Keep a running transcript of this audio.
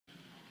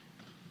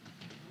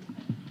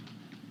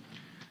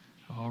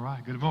All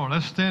right, good morning.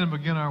 Let's stand and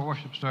begin our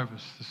worship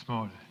service this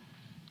morning.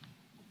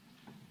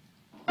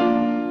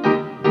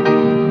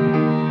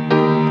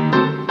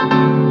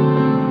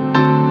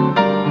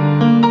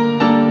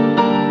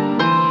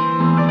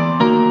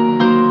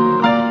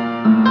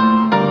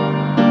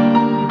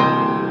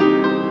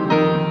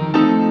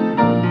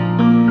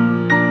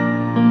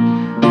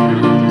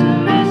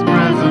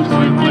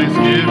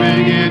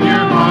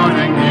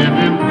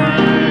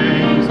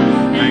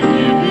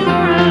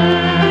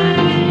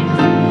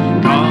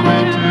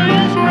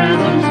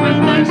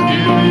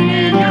 Thanksgiving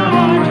in your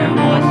heart.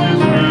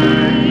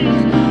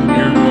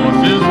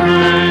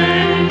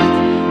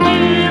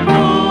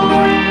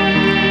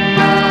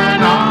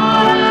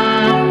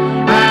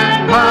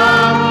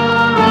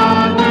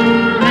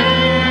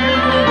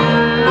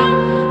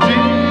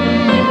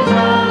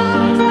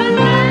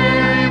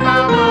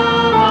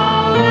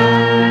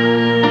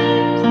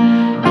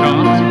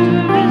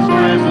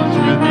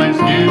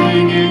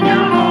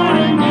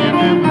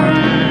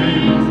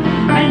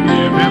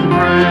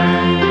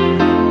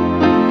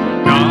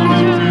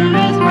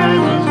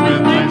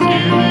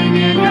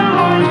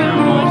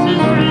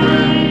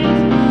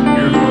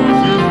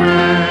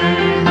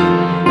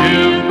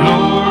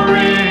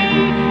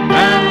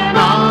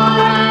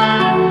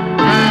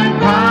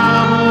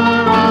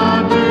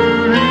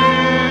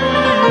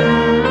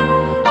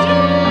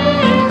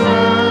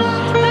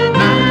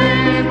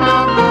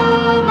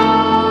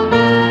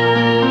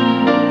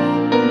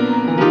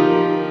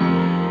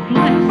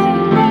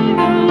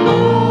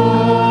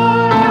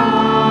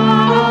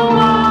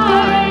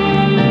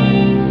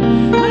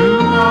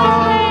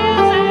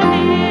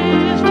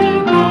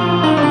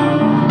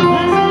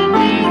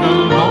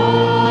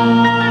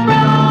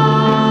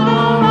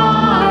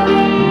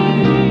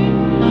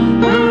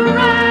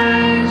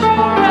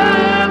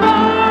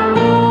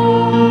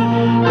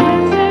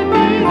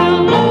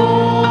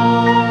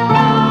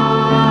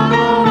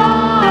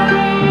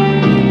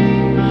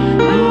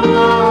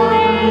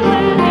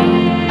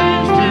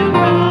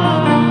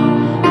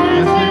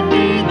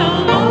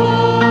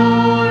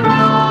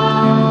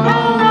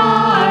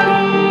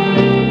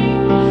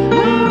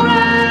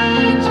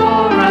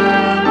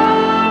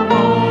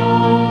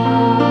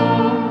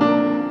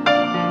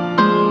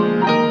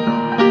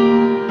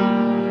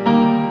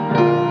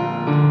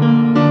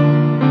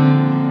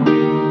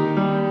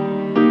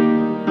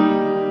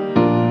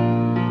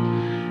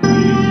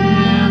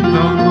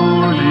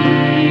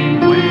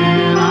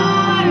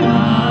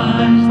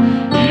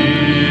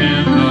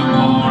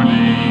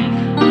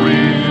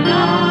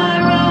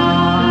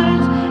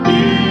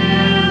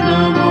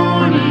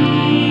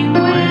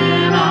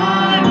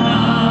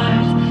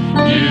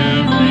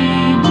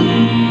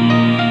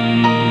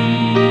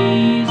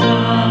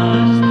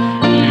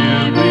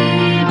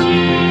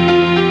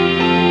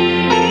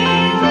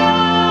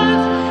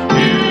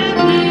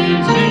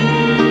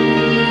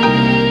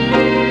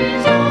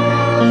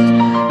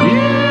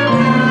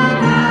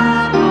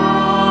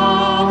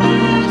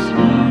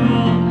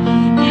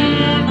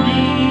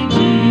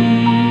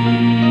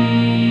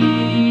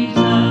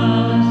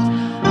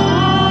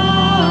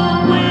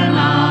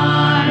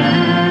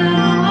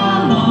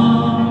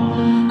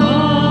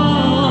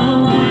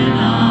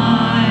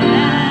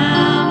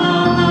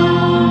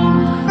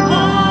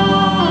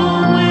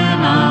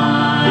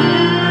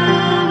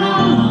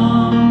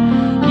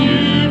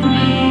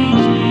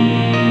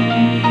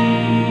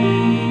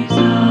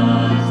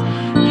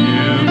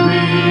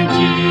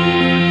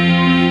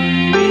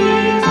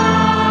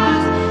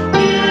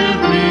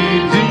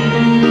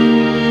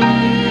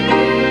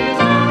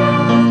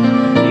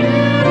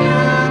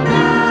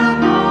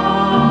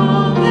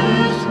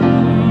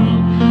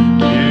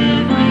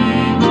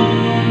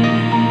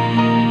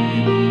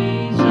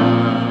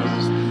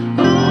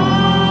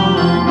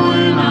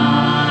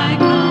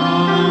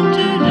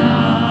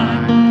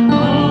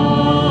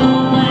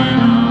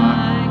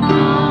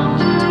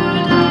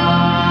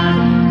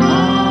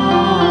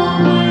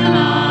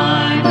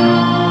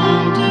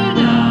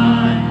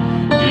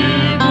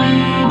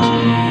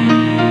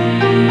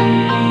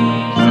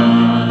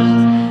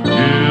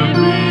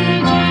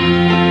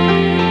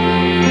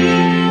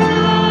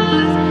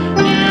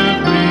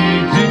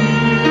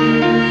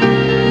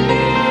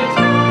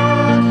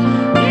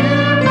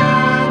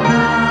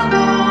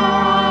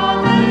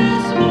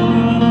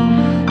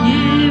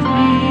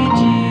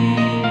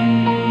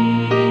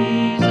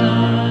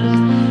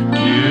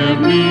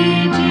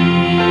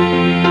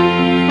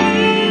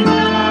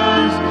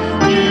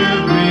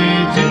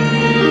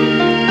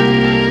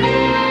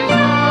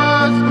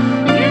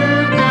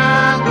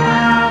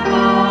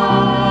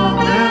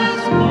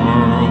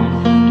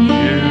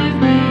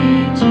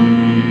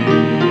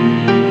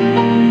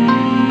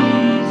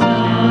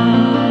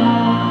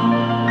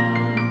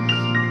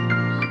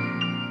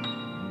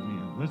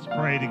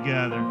 pray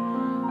together.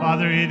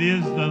 Father, it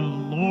is the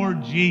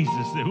Lord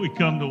Jesus that we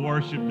come to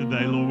worship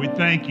today, Lord. We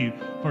thank you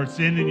for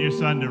sending your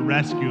Son to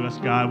rescue us,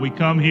 God. We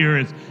come here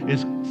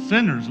as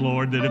sinners,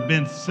 Lord, that have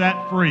been set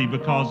free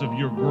because of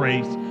your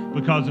grace,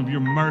 because of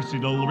your mercy,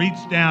 to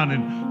reach down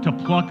and to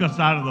pluck us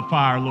out of the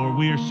fire, Lord.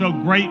 We are so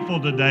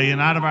grateful today, and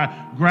out of our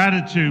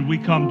gratitude, we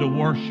come to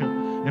worship.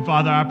 And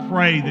Father, I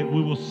pray that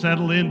we will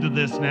settle into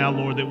this now,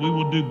 Lord, that we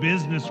will do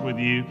business with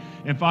you.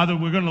 And Father,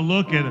 we're going to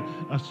look at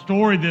a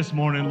story this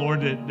morning,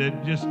 Lord,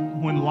 that just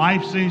when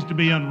life seems to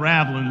be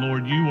unraveling,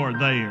 Lord, you are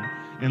there.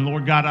 And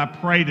Lord God, I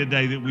pray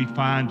today that we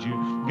find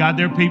you. God,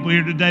 there are people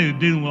here today that are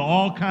dealing with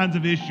all kinds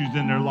of issues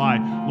in their life.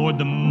 Lord,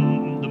 the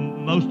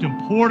most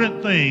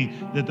important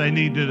thing that they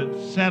need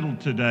to settle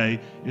today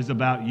is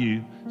about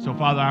you. So,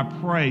 Father, I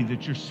pray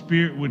that your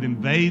Spirit would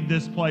invade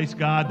this place,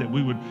 God, that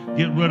we would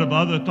get rid of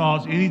other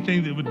thoughts,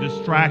 anything that would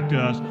distract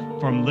us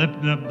from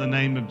lifting up the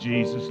name of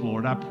Jesus,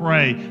 Lord. I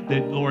pray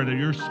that, Lord, that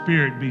your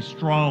Spirit be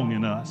strong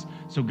in us.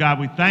 So, God,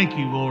 we thank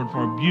you, Lord,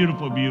 for a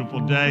beautiful, beautiful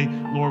day.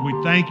 Lord, we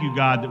thank you,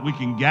 God, that we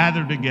can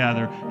gather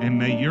together, and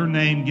may your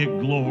name get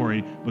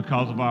glory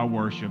because of our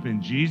worship.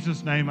 In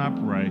Jesus' name I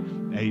pray,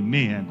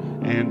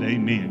 amen and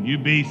amen. You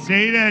be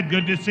seated.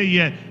 Good to see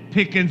you,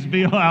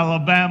 Pickensville,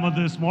 Alabama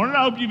this morning.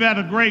 I hope you've had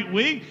a great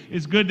week.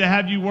 It's good to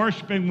have you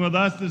worshiping with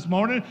us this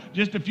morning.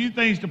 Just a few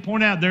things to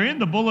point out. They're in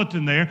the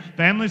bulletin there.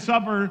 Family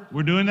supper,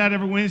 we're doing that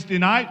every Wednesday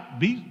night.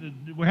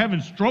 We're having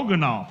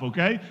stroganoff,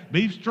 okay?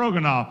 Beef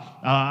stroganoff.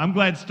 I'm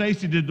glad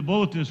Stacy did the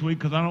bulletin this week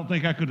because I don't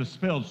think I could have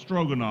spelled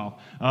stroganoff.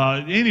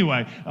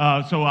 Anyway,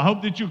 so I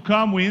hope that you'll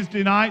come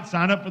Wednesday night,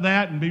 sign up for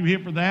that and be here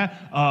for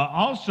that.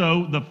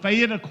 Also, the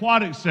Fayette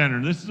Aquatic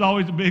Center. This is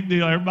always a big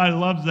deal. Everybody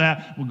loves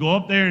that. We'll go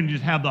up there and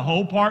just have the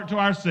whole park to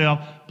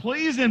ourselves.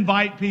 Please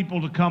invite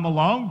people to come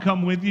along,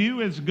 come with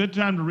you. It's a good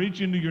time to reach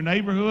into your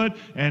neighborhood.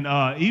 And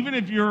even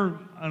if you're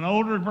an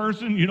older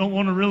person, you don't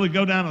want to really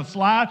go down a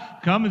slide,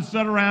 come and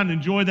sit around and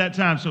enjoy that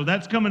time. So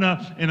that's coming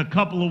up in a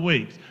couple of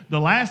weeks. The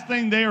last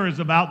thing there is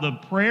about the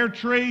prayer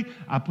tree.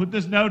 I put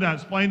this note, I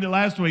explained it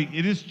last week.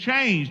 It has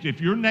changed.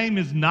 If your name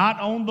is not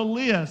on the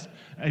list,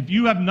 if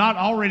you have not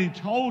already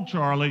told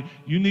Charlie,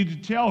 you need to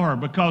tell her,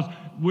 because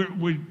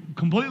we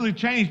completely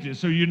changed it.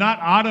 So you're not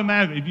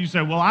automatic. If you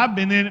say, well, I've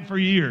been in it for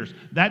years,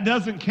 that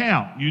doesn't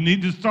count. You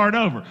need to start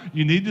over.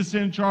 You need to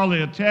send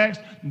Charlie a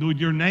text with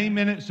your name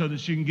in it so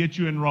that she can get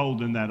you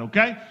enrolled in that,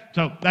 okay?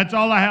 So that's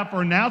all I have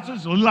for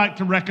announcements. We'd like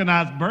to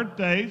recognize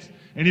birthdays.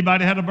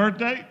 Anybody had a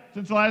birthday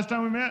since the last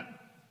time we met?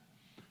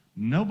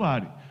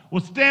 Nobody.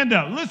 Well, stand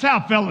up. Let's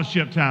have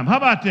fellowship time. How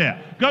about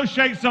that? Go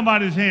shake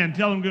somebody's hand.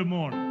 Tell them good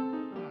morning.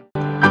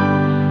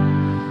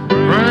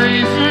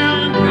 Praise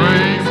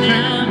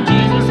him,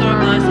 Jesus our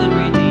blessed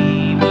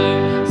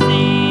Redeemer.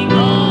 Sing,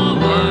 O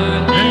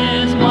earth,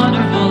 his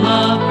wonderful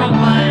love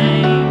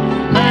proclaim.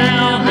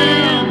 Hail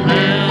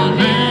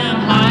him,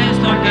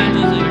 highest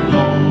archangels in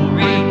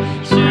glory.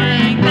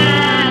 Strength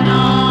and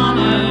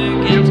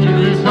honor give to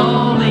his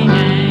holy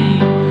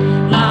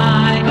name.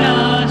 Like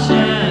a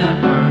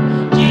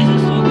shepherd,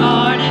 Jesus will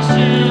guard his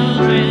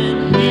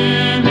children.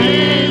 In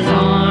his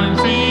arms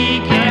he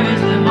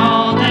carries them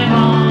all day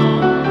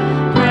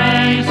long.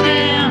 Praise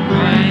him,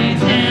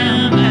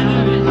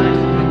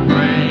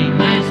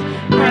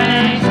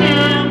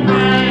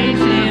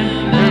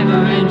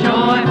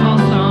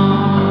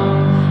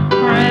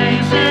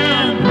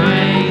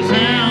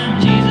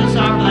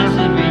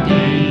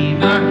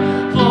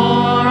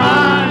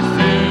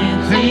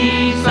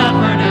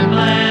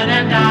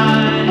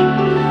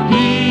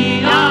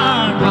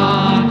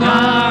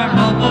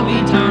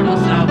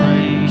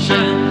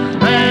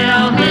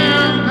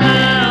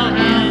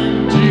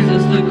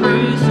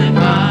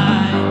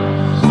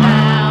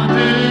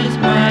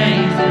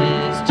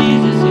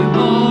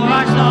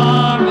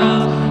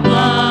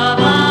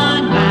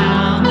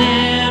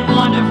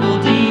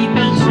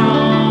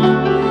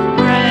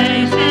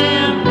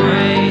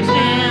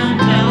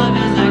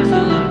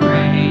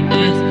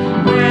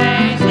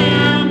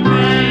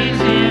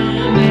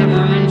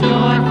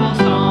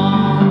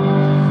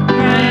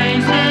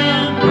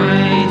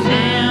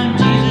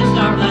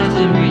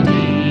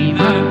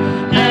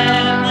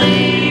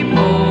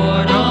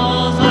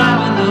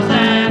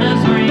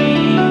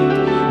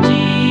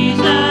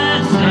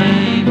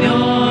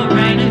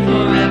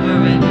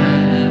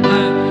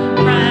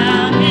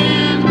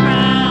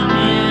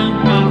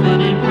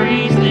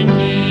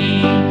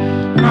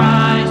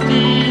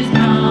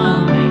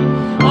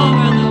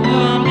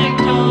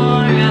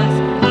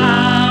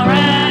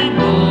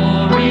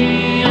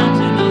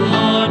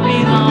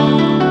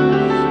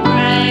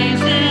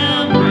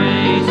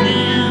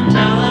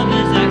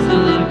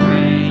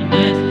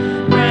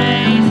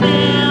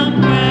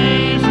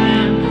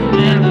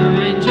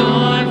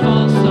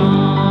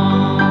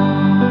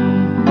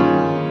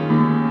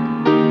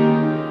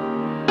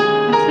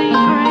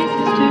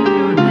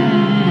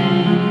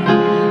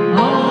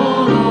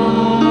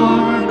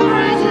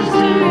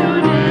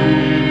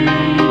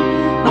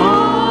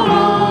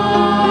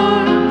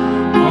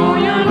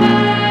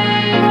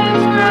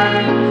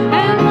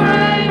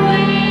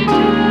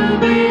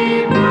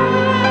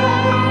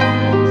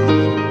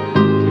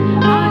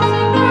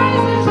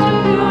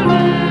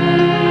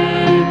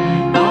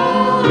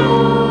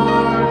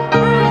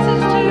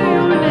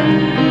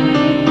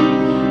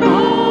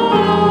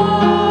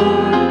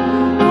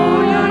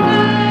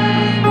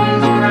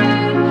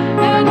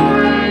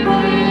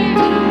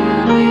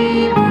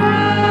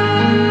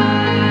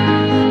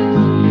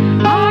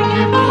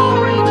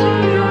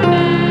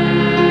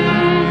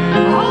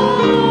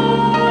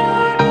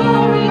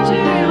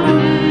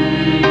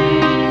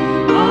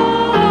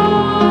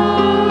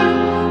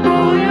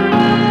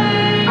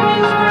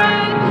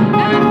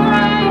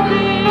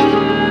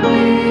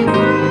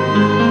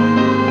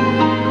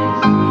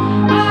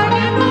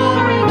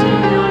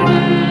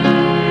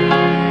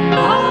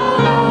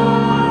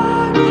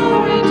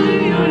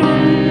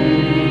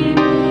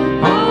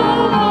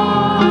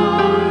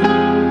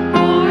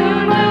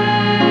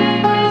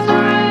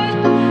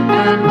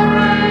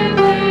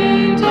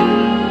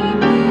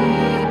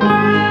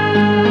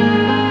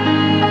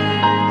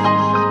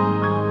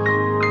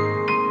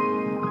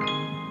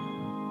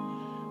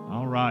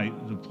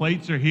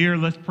 plates are here.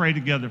 Let's pray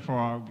together for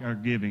our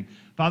giving.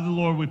 Father,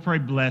 Lord, we pray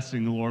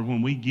blessing, Lord.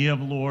 When we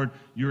give, Lord,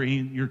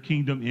 your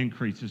kingdom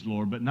increases,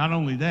 Lord. But not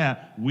only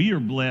that, we are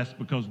blessed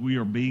because we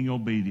are being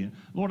obedient.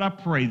 Lord, I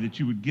pray that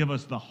you would give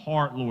us the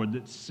heart, Lord,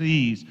 that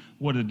sees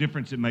what a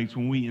difference it makes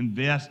when we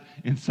invest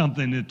in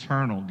something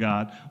eternal,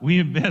 God. We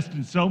invest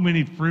in so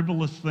many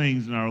frivolous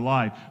things in our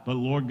life. But,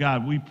 Lord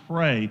God, we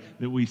pray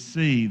that we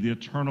see the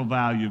eternal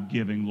value of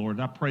giving, Lord.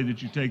 I pray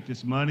that you take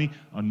this money,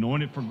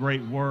 anoint it for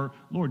great work.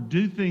 Lord,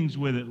 do things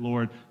with it,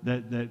 Lord,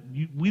 that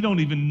we don't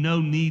even know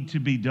need to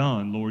be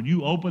done, Lord.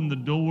 You open the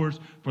doors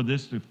for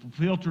this to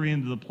filter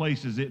into the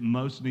places it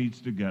most needs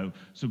to go.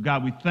 So,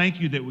 God, we thank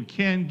you that we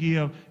can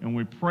give, and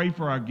we pray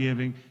for our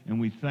giving, and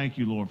we thank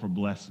you, Lord, for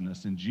blessing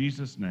us. In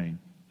Jesus' name,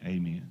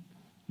 amen.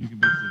 You can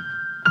be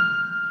seated.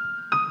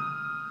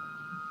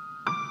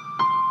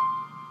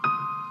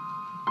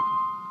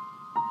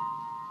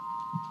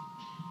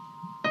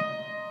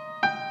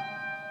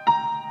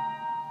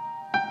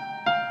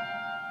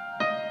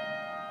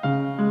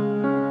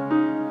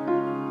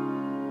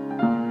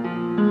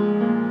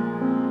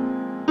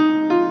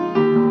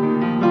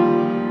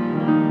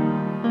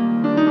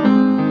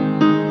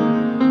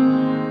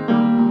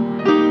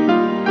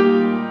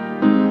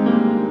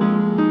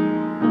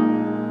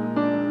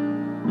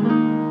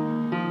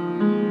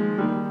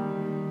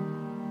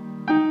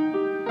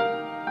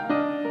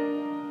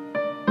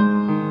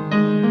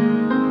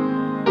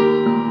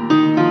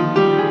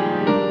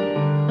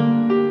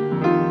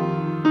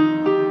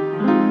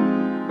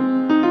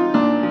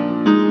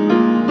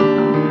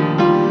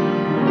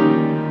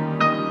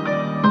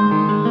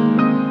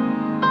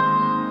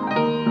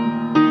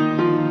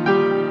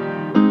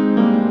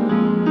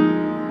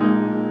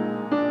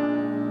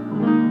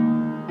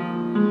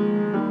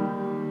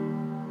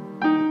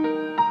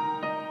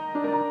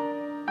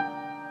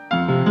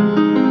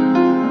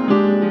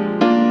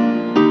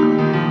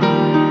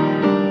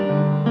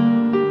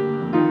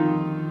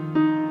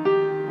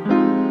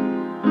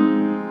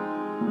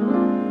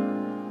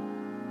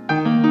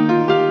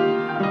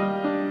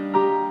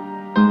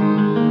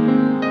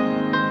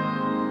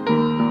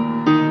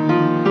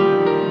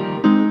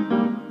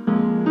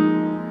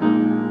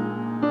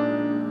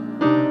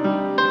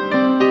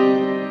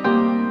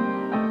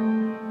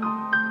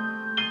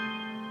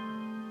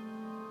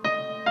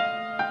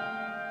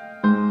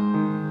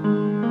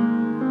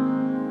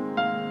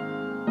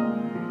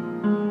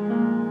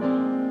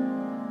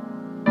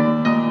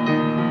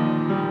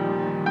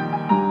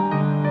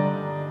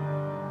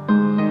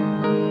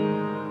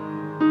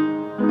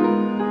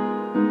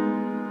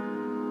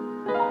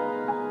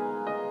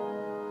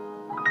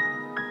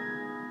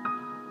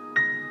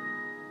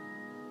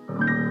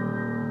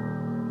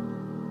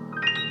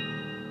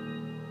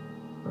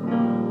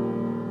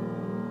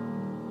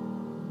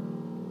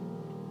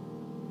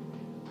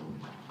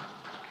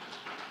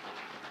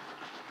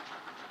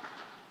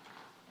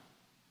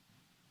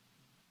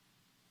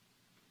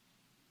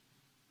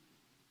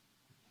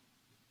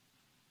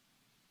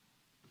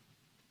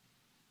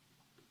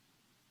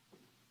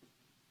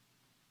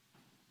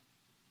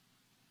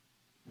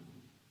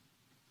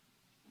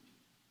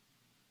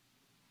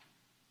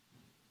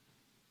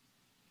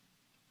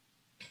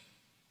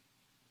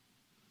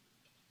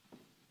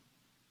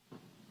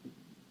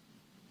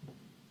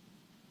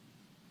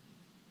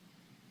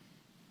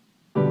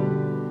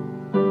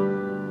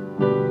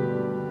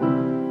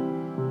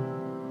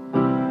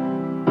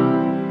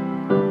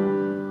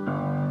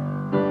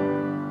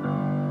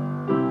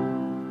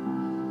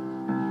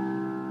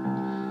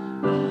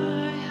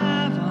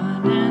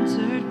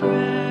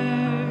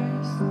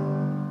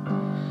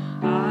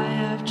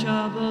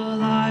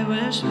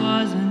 wish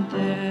wasn't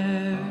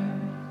there.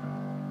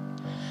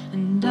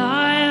 And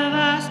I have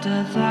asked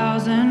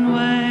 1,000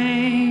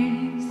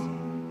 ways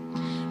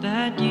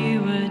that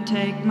you would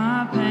take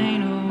my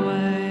pain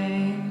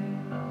away,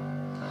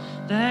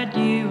 that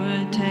you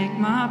would take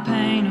my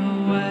pain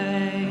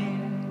away.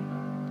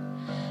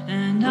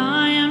 And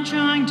I am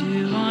trying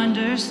to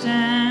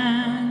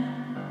understand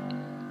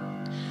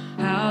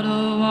how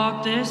to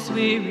walk this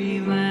weary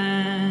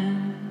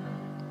land,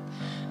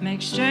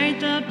 make straight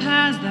the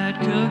paths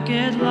that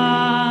crooked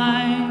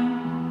lie.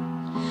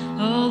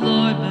 Oh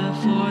Lord,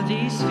 before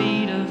these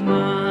feet of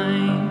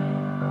mine.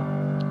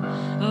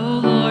 Oh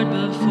Lord,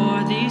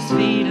 before these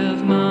feet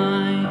of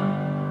mine.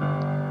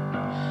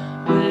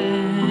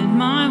 When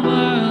my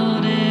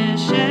world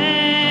is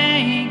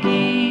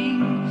shaking,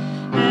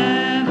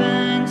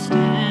 heaven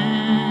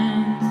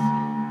stands.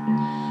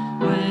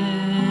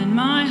 When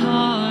my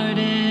heart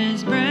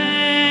is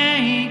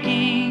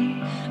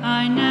breaking,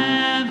 I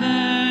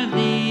never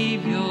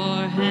leave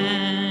your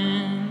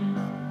hands.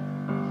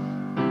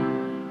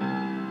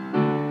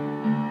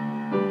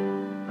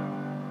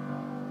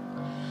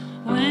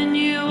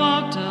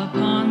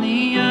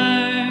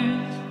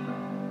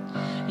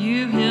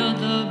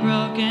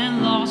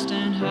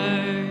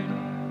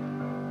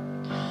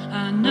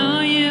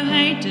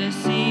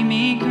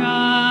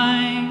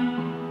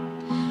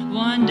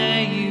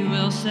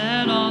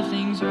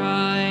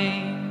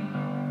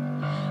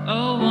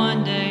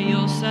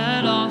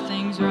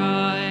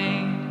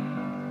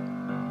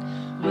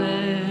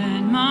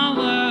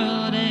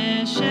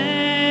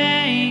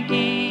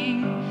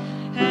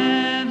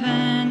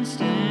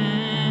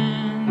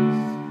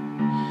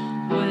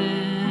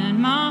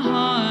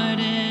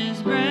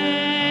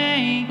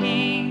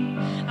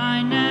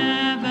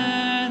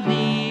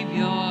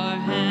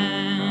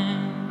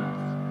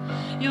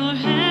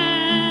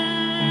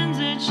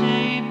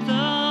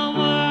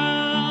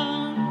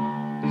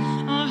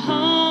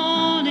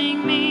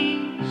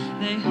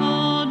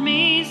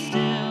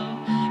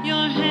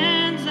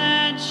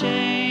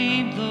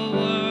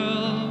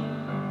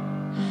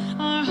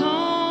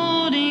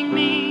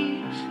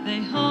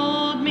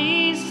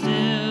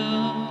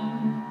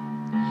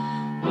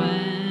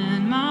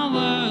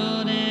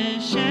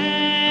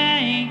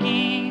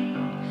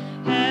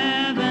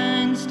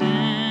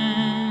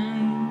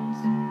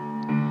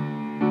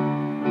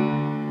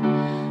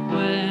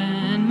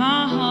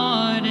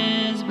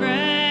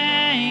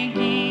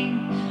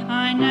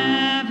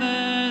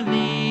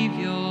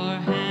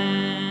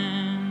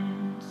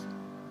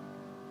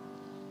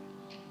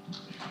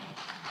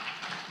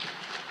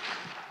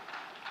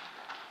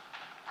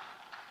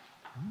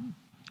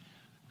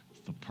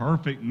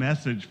 perfect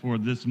message for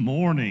this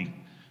morning.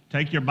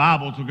 Take your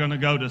Bibles. We're going to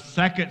go to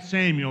 2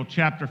 Samuel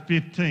chapter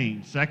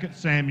 15. 2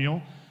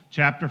 Samuel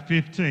chapter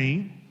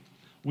 15.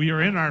 We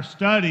are in our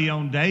study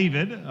on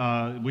David.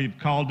 We've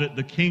called it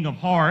the King of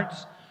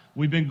Hearts.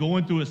 We've been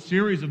going through a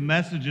series of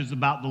messages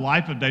about the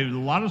life of David. A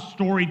lot of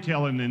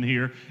storytelling in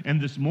here,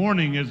 and this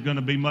morning is going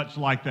to be much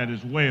like that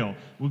as well.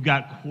 We've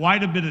got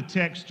quite a bit of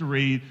text to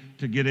read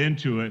to get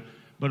into it,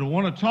 but I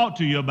want to talk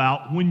to you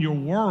about when your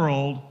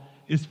world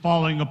is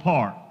falling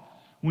apart.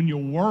 When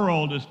your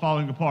world is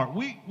falling apart.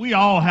 We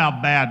all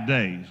have bad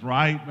days,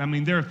 right? I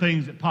mean, there are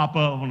things that pop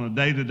up on a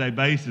day-to-day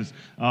basis.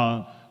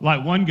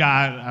 Like one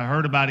guy I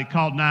heard about, he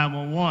called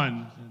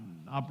 911.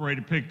 The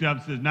operator picked up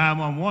and says,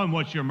 911,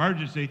 what's your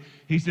emergency?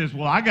 He says,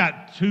 well, I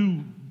got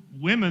two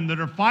women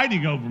that are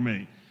fighting over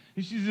me.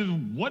 And she says,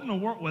 what in the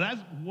world? Well,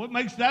 what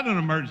makes that an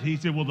emergency? He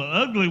said, well, the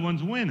ugly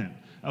one's winning,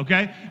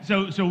 okay?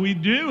 So we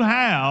do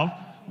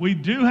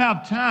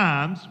have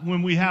times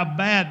when we have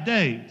bad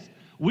days.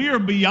 We are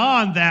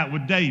beyond that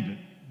with David.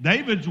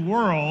 David's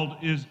world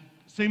is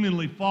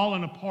seemingly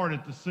falling apart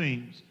at the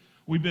seams.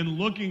 We've been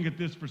looking at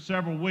this for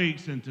several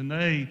weeks, and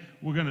today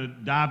we're going to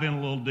dive in a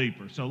little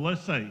deeper. So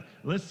let's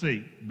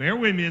see. Bear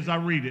with me as I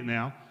read it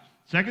now.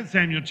 2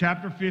 Samuel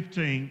chapter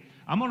 15.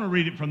 I'm going to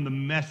read it from the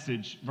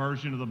Message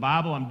version of the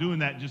Bible. I'm doing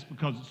that just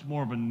because it's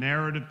more of a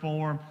narrative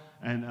form,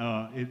 and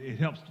it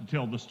helps to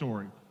tell the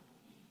story.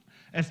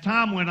 As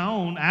time went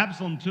on,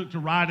 Absalom took to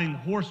riding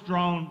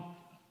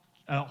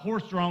a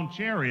horse-drawn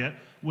chariot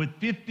with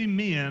 50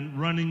 men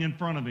running in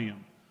front of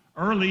him.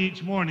 Early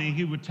each morning,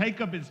 he would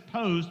take up his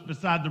post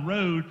beside the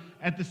road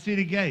at the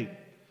city gate.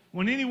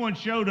 When anyone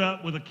showed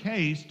up with a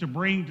case to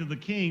bring to the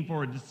king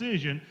for a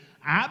decision,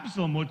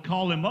 Absalom would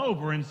call him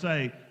over and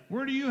say,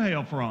 "Where do you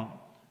hail from?"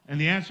 And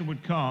the answer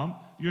would come,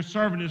 "Your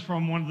servant is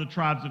from one of the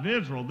tribes of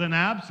Israel." Then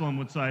Absalom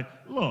would say,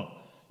 "Look,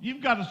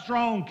 you've got a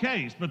strong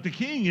case, but the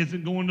king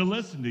isn't going to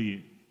listen to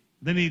you."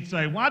 Then he'd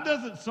say, "Why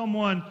doesn't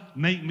someone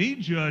make me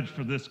judge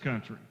for this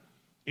country?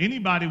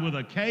 Anybody with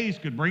a case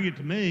could bring it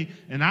to me,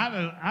 and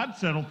I'd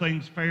settle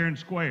things fair and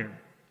square."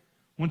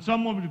 When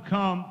someone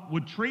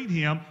would treat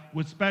him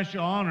with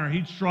special honor,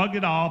 he'd shrug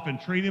it off and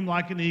treat him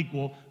like an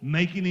equal,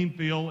 making him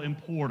feel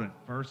important.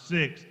 Verse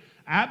 6,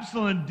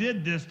 Absalom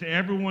did this to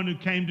everyone who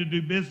came to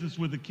do business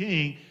with the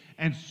king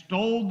and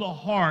stole the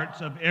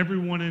hearts of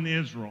everyone in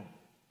Israel.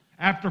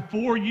 After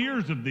 4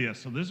 years of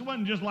this, so this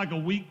wasn't just like a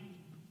week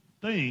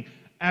thing.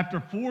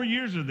 After 4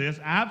 years of this,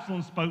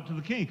 Absalom spoke to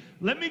the king.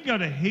 "Let me go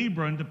to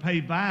Hebron to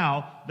pay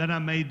vow that I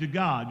made to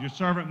God. Your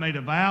servant made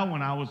a vow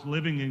when I was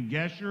living in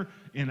Geshur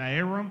in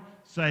Aram,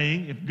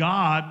 saying, if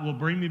God will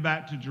bring me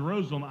back to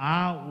Jerusalem,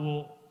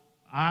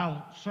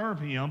 I'll serve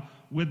him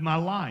with my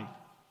life."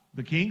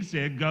 The king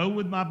said, "Go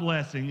with my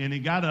blessing," and he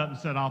got up and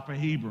set off for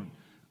Hebron.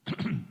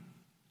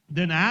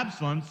 Then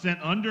Absalom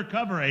sent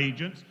undercover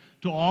agents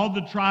to all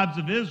the tribes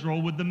of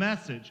Israel with the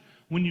message,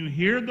 "When you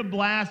hear the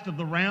blast of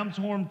the ram's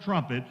horn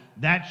trumpet,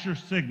 that's your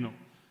signal.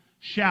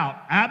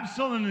 Shout,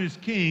 'Absalom is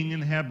king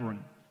in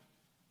Hebron.'"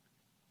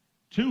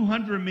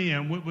 200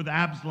 men went with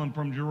Absalom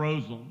from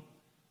Jerusalem,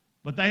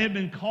 but they had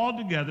been called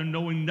together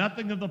knowing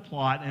nothing of the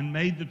plot and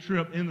made the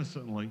trip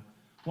innocently.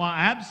 While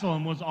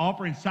Absalom was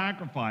offering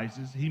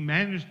sacrifices, he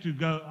managed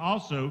to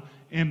also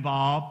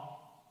involve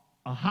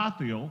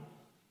Ahithophel.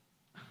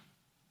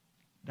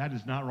 That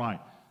is not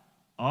right.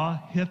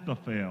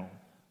 Ahithophel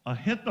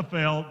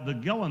the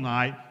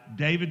Gilonite,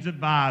 David's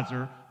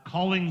advisor,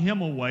 calling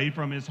him away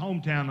from his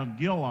hometown of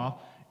Giloth.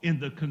 In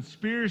the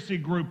conspiracy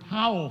grew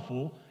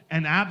powerful,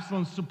 and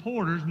Absalom's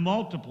supporters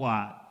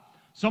multiplied.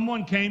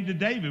 Someone came to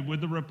David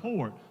with the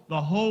report,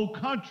 "The whole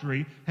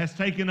country has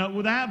taken up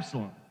with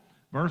Absalom."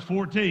 Verse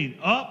 14,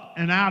 "Up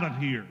and out of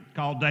here,"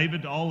 called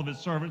David to all of his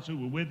servants who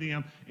were with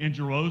him in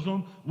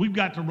Jerusalem. "We've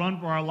got to run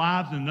for our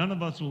lives, and none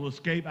of us will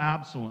escape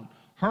Absalom.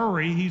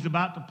 Hurry, he's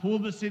about to pull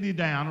the city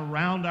down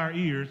around our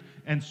ears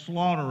and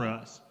slaughter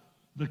us."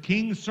 The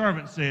king's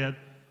servant said,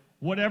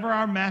 "Whatever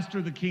our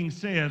master the king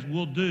says,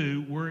 we'll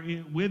do.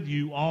 We're with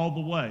you all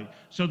the way."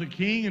 So the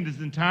king and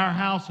his entire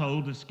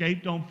household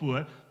escaped on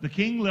foot. The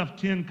king left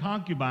 10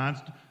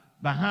 concubines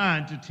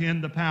behind to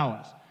tend the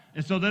palace.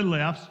 And so they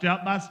left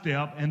step by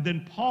step and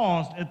then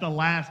paused at the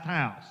last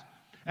house.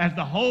 As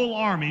the whole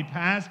army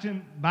passed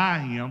by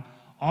him,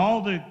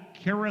 all the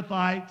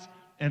Kerethites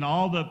and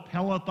all the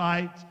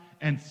Pelethites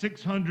and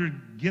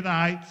 600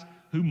 Gittites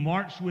who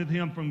marched with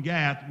him from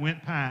Gath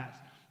went past.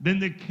 Then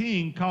the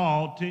king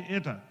called to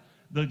Ittai,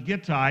 the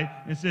Gittite,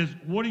 and says,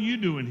 "What are you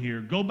doing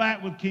here? Go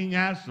back with King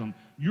Absalom.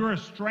 You're a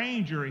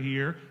stranger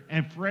here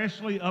and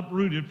freshly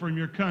uprooted from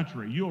your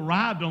country. You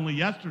arrived only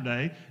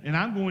yesterday, and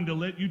I'm going to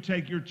let you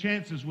take your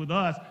chances with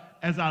us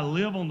as I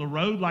live on the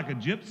road like a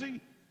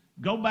gypsy?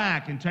 Go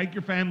back and take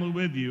your family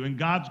with you, and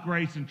God's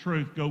grace and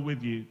truth go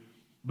with you."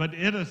 But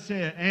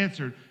Ittai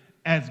answered,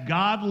 "As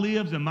God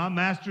lives and my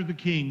master the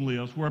king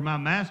lives, where my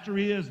master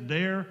is,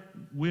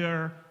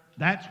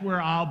 that's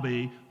where I'll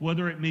be,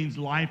 whether it means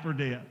life or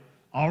death."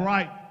 "All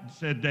right,"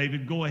 said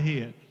David, "go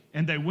ahead."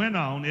 And they went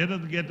on, Ittai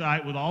the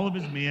Gittite with all of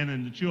his men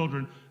and the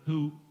children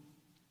who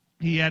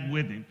he had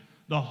with him.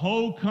 The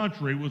whole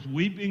country was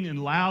weeping in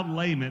loud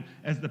lament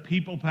as the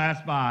people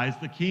passed by. As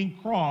the king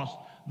crossed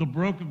the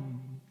brook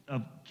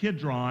of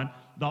Kidron,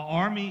 the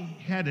army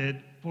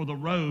headed for the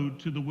road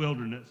to the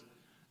wilderness.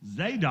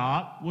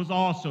 Zadok was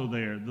also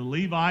there, the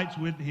Levites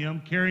with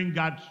him, carrying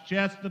God's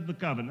chest of the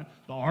covenant,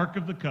 the Ark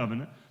of the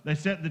Covenant. They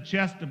set the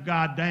chest of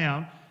God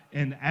down,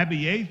 and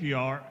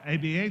Abiathar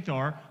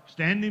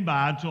standing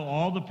by until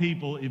all the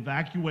people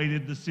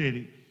evacuated the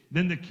city.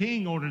 Then the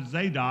king ordered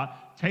Zadok,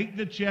 take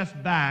the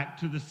chest back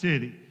to the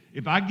city.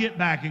 If I get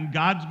back in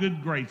God's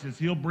good graces,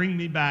 he'll bring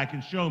me back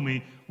and show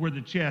me where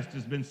the chest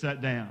has been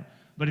set down.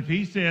 But if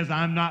he says,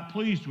 I'm not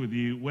pleased with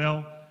you,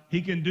 well,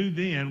 he can do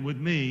then with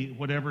me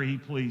whatever he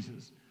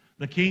pleases.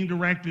 The king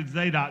directed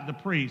Zadok the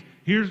priest,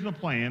 here's the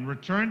plan.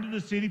 Return to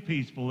the city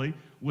peacefully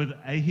with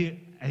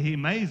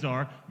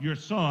Ahimaazar, your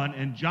son,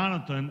 and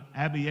Jonathan,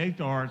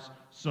 Abiathar's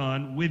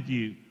son, with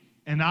you.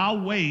 And I'll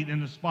wait in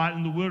the spot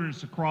in the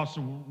wilderness across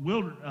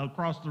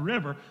the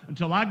river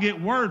until I get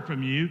word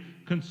from you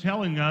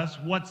telling us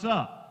what's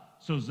up.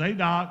 So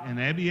Zadok and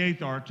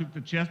Abiathar took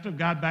the chest of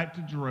God back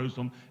to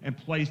Jerusalem and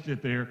placed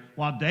it there,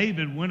 while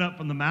David went up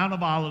from the Mount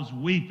of Olives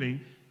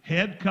weeping,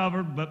 head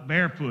covered but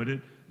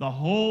barefooted. The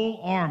whole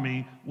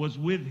army was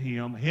with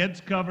him,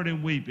 heads covered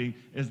and weeping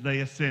as they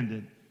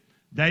ascended.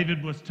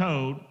 David was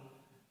told,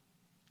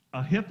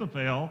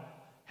 Ahithophel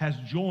has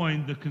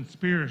joined the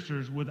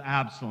conspirators with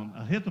Absalom.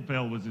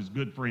 Ahithophel was his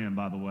good friend,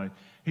 by the way.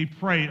 He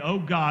prayed, oh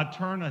God,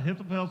 turn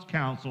Ahithophel's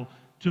counsel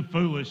to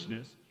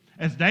foolishness.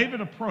 As David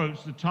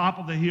approached the top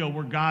of the hill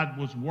where God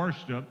was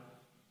worshipped,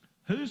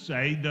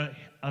 Hushai, the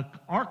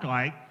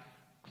Archite,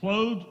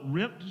 clothed,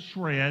 ripped to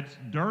shreds,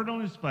 dirt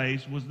on his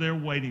face, was there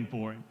waiting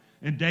for him.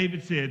 And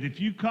David said, if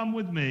you come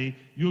with me,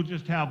 you'll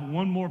just have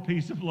one more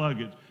piece of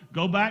luggage.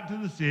 Go back to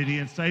the city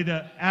and say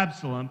to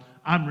Absalom,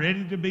 I'm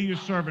ready to be your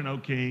servant, O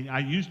king. I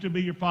used to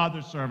be your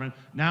father's servant.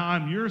 Now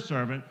I'm your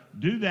servant.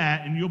 Do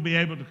that, and you'll be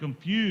able to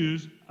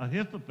confuse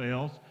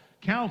Ahithophel's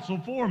counsel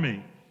for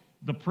me.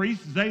 The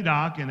priests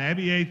Zadok and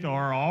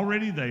Abiathar are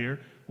already there.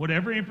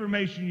 Whatever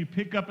information you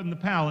pick up in the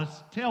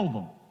palace, tell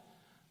them.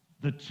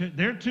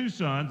 Their two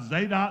sons,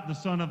 Zadok the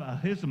son of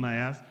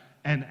Ahisamaz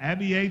and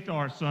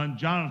Abiathar's son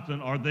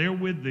Jonathan, are there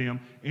with them.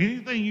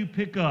 Anything you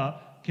pick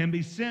up can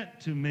be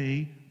sent to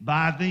me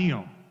by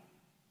them.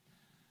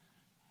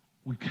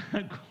 We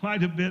got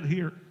quite a bit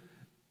here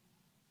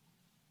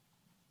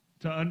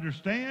to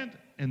understand,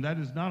 and that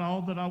is not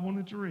all that I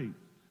wanted to read.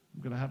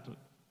 I'm going to have to...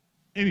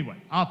 Anyway,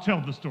 I'll tell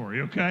the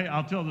story, okay?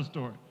 I'll tell the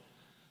story.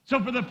 So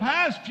for the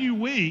past few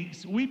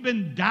weeks, we've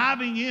been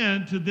diving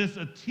into this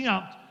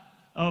attempt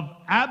of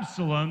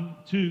Absalom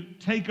to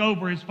take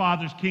over his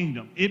father's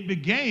kingdom. It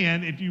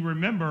began, if you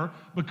remember,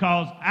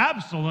 because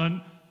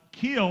Absalom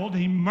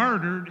he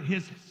murdered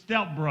his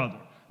stepbrother.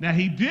 Now,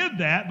 he did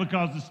that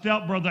because the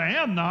stepbrother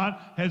Amnon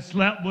had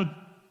slept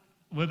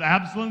with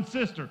Absalom's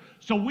sister.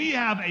 So we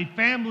have a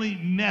family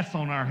mess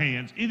on our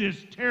hands. It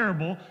is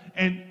terrible,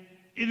 and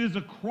it is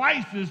a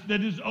crisis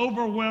that is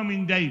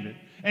overwhelming David.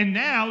 And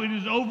now it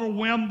has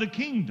overwhelmed the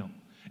kingdom.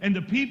 And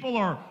the people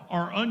are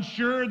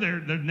unsure.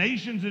 Their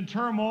nation's in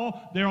turmoil.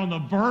 They're on the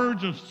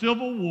verge of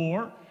civil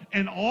war.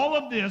 And all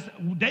of this,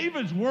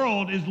 David's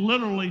world is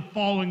literally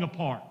falling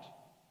apart.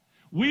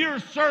 We are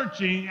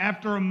searching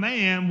after a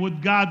man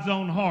with God's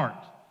own heart.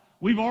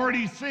 We've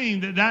already seen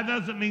that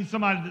doesn't mean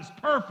somebody that's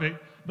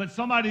perfect, but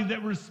somebody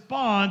that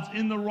responds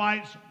in the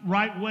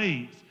right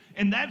ways.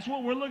 And that's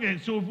what we're looking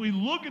at. So if we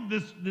look at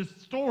this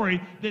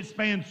story that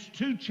spans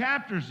 2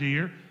 chapters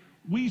here,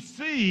 we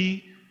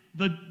see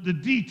the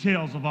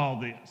details of all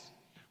this.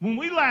 When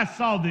we last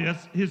saw this,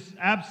 his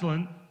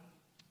Absalom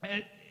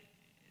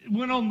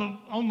went on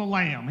the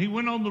lam. He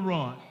went on the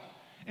run.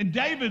 And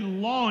David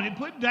longed. It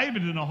put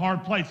David in a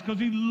hard place because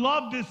he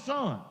loved his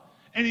son.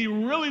 And he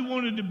really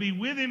wanted to be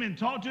with him and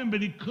talk to him,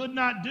 but he could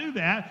not do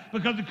that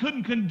because he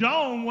couldn't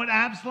condone what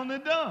Absalom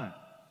had done.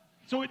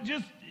 So it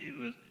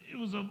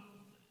was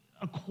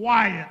a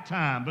quiet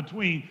time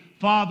between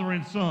father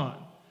and son.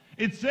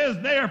 It says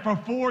there for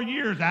 4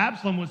 years,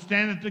 Absalom would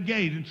stand at the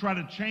gate and try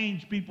to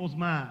change people's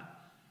mind.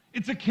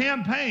 It's a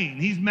campaign.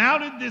 He's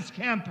mounted this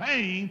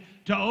campaign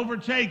to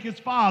overtake his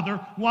father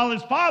while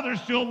his father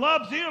still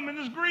loves him and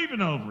is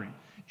grieving over him.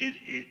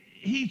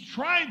 He's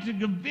trying to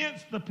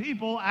convince the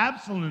people,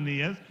 Absalom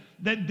is,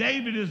 that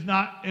David is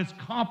not as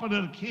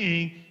competent a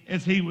king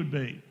as he would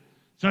be.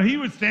 So he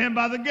would stand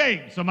by the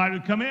gate. Somebody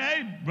would come in,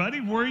 hey,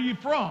 buddy, where are you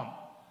from?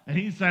 And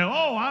he'd say,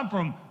 oh, I'm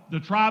from the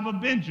tribe of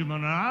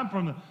Benjamin, or I'm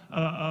from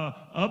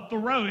up the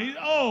road.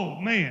 Oh,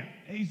 man.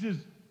 He says,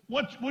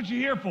 what you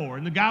here for?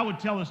 And the guy would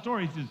tell a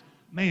story. He says,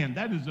 man,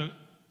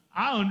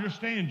 I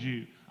understand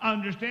you. I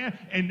understand.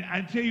 And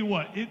I tell you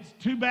what, it's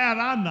too bad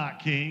I'm not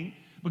king,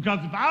 because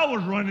if I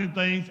was running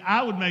things,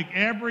 I would make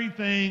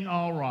everything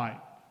all right.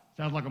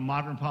 Sounds like a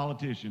modern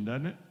politician,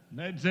 doesn't it?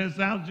 It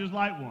sounds just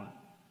like one.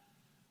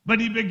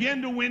 But he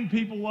began to win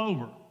people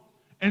over.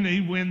 And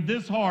he went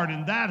this hard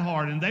and that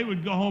hard, and they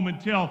would go home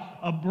and tell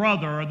a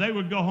brother, or they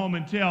would go home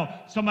and tell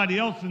somebody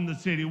else in the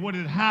city what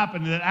had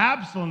happened, that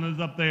Absalom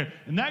is up there,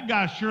 and that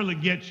guy surely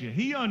gets you.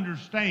 He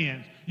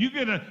understands. You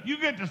get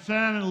to sit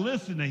down and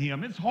listen to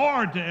him. It's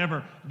hard to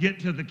ever get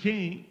to the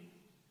king.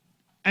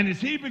 And as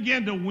he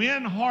began to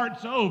win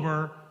hearts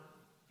over,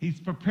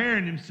 he's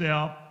preparing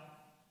himself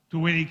to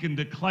when he can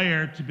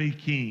declare to be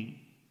king.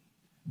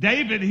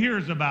 David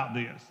hears about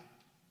this.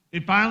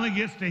 It finally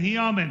gets to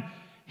him, and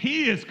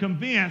he is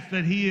convinced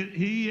that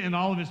he and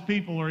all of his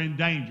people are in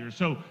danger.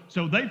 So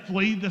they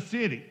flee the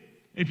city.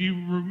 If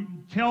you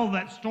tell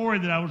that story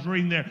that I was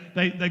reading there,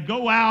 they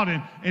go out,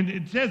 and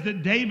it says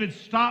that David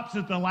stops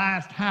at the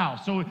last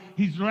house. So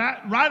he's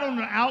right on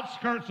the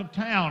outskirts of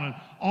town, and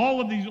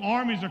all of these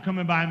armies are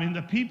coming by him, and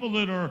the people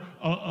that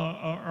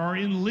are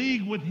in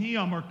league with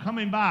him are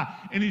coming by.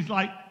 And he's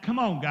like, come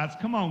on, guys,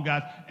 come on,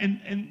 guys.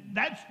 And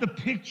that's the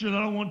picture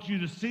that I want you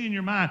to see in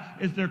your mind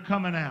as they're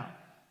coming out.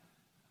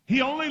 He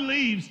only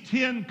leaves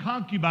 10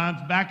 concubines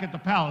back at the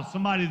palace,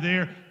 somebody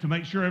there to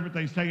make sure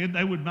everything's taken.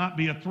 They would not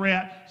be a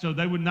threat, so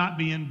they would not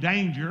be in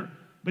danger.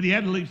 But he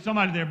had to leave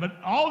somebody there. But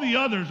all the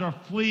others are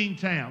fleeing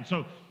town.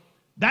 So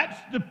that's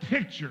the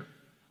picture.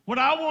 What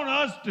I want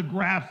us to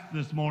grasp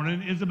this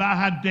morning is about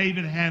how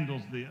David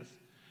handles this.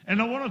 And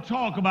I want to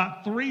talk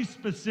about three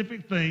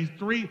specific things,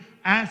 three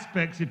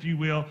aspects, if you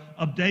will,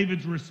 of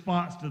David's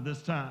response to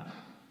this time.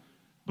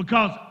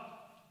 Because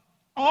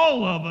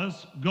all of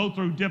us go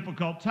through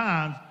difficult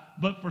times,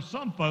 but for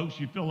some folks,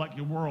 you feel like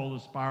your world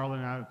is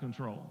spiraling out of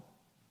control.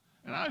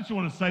 And I just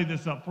want to say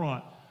this up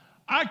front.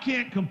 I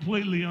can't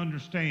completely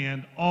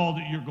understand all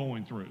that you're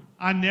going through.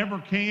 I never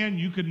can.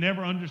 You could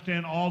never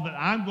understand all that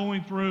I'm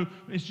going through.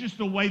 It's just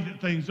the way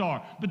that things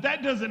are. But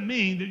that doesn't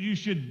mean that you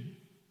should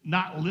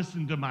not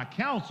listen to my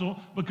counsel,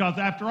 because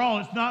after all,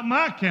 it's not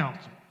my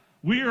counsel.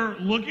 We are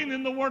looking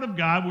in the Word of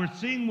God. We're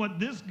seeing what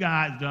this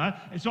guy's done.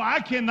 And so I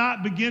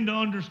cannot begin to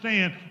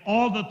understand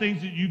all the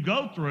things that you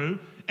go through.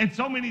 And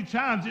so many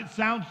times it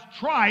sounds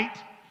trite.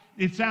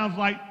 It sounds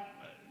like,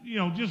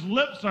 just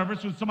lip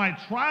service when somebody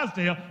tries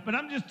to help. But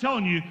I'm just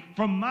telling you,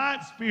 from my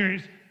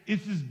experience,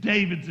 this is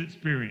David's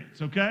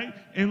experience, okay?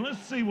 And let's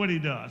see what he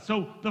does.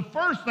 So the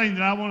first thing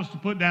that I want us to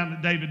put down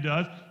that David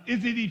does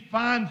is that he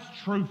finds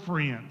true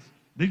friends.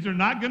 These are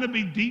not going to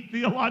be deep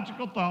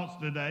theological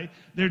thoughts today.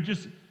 They're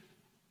just...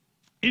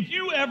 If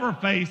you ever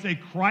face a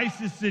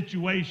crisis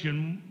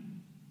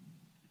situation,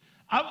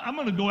 I'm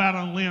going to go out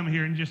on a limb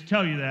here and just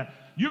tell you that.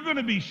 You're going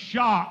to be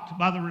shocked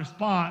by the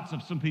response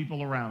of some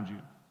people around you.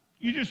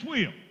 You just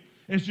will.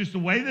 It's just the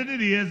way that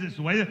it is. It's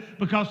the way that,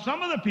 because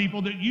some of the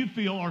people that you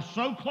feel are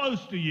so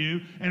close to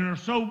you and are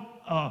so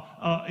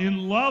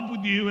in love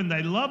with you, and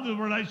they love the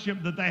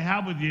relationship that they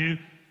have with you,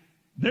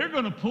 they're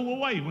going to pull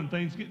away when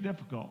things get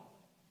difficult.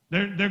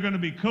 They're going to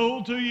be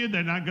cool to you.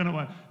 They're not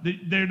going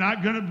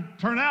to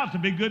turn out to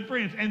be good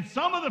friends. And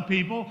some of the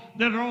people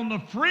that are on the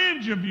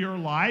fringe of your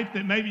life,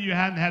 that maybe you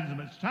haven't had as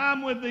much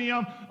time with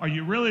them, or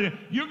you're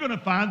going to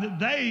find that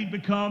they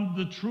become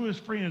the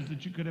truest friends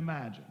that you could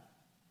imagine.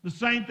 The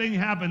same thing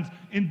happens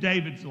in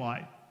David's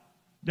life.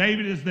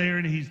 David is there,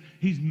 and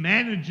he's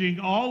managing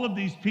all of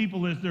these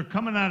people as they're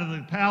coming out of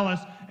the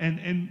palace,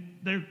 and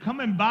they're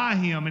coming by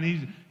him, and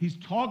he's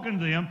talking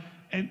to them.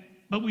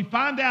 But we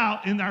find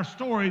out in our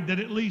story that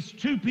at least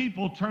two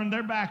people turned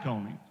their back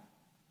on him.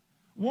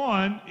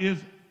 One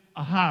is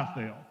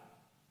Ahithophel.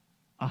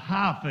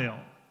 Ahithophel.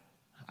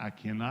 I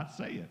cannot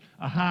say it.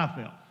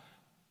 Ahithophel.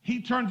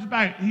 He turns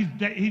back. He's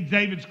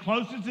David's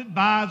closest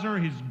advisor,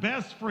 his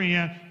best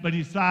friend, but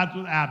he sides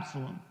with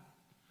Absalom.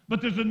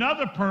 But there's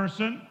another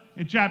person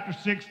in chapter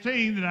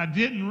 16 that I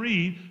didn't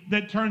read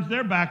that turns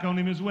their back on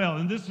him as well.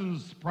 And this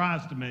is a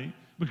surprise to me,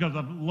 because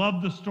I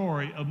love the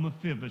story of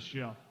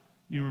Mephibosheth.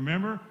 You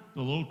remember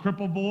the little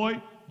crippled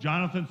boy,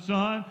 Jonathan's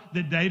son,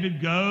 that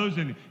David goes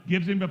and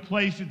gives him a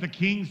place at the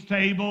king's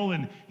table,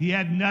 and he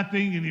had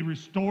nothing, and he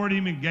restored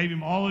him and gave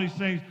him all of these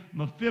things.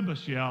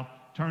 Mephibosheth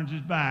turns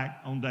his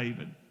back on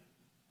David.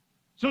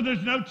 So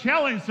there's no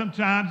telling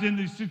sometimes in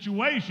these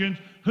situations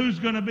who's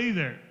going to be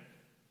there.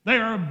 They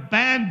are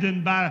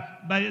abandoned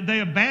they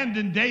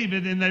abandon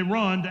David, and they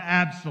run to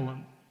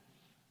Absalom.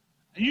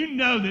 You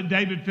know that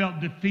David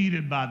felt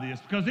defeated by this,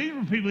 because these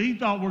were people he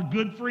thought were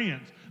good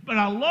friends. But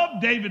I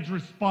love David's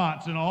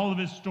response in all of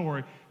his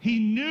story. He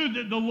knew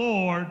that the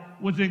Lord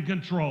was in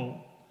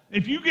control.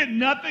 If you get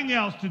nothing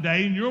else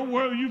today in your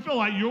world, you feel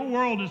like your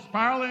world is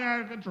spiraling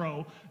out of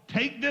control,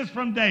 take this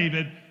from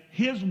David.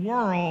 His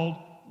world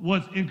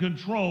was in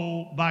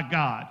control by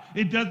God.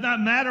 It does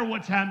not matter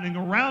what's happening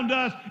around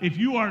us. If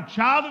you are a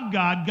child of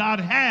God, God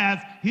has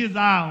his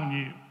eye on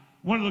you.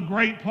 One of the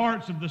great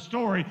parts of the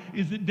story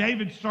is that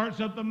David starts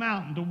up the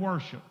mountain to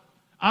worship.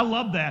 I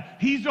love that.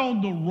 He's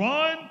on the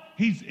run.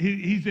 He's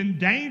in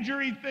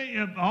danger.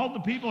 All the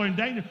people are in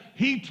danger.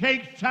 He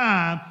takes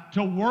time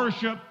to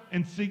worship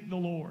and seek the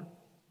Lord.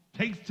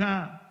 Takes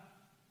time.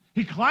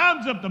 He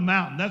climbs up the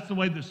mountain. That's the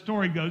way the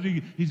story goes.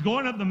 He's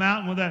going up the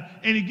mountain with that,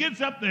 and he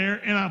gets up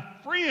there, and a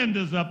friend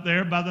is up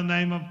there by the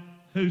name of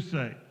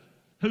Hushai.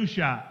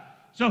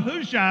 So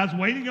Hushai is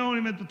waiting on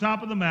him at the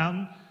top of the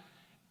mountain,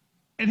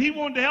 and he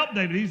wanted to help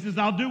David. He says,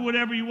 I'll do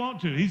whatever you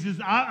want to. He says,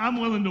 I'm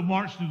willing to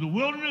march through the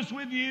wilderness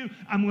with you.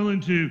 I'm willing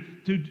to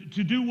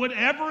do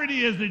whatever it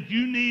is that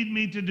you need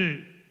me to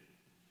do.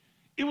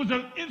 It was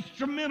an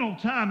instrumental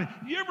time.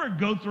 You ever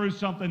go through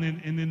something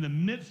and in the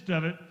midst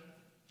of it,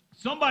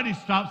 somebody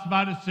stops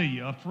by to see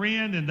you, a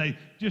friend, and they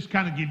just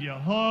kind of give you a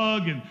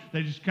hug, and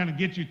they just kind of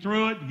get you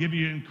through it, give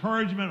you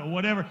encouragement or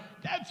whatever.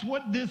 That's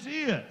what this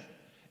is.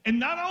 And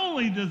not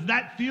only does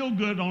that feel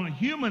good on a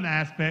human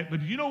aspect,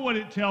 but you know what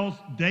it tells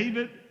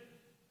David?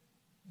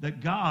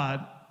 That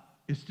God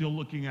is still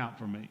looking out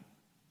for me.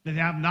 That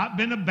I have not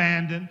been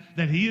abandoned,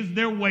 that he is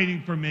there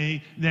waiting for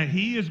me, that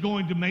he is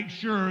going to make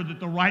sure that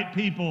the right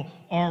people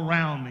are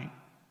around me.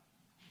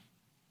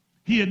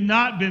 He had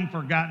not been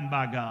forgotten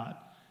by God.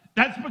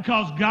 That's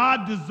because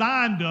God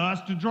designed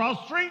us to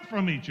draw strength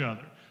from each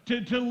other,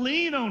 to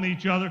lean on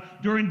each other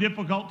during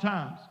difficult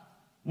times.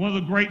 One of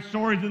the great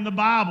stories in the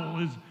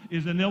Bible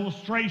is an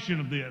illustration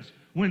of this.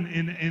 When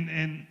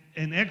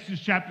in Exodus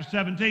chapter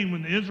 17,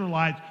 when the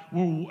Israelites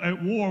were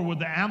at war with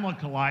the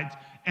Amalekites,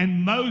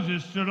 and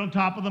Moses stood on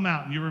top of the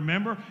mountain. You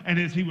remember? And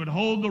as he would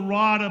hold the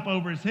rod up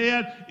over his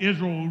head,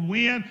 Israel would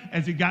win.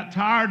 As he got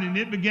tired and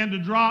it began to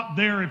drop,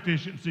 their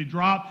efficiency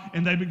dropped,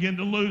 and they began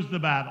to lose the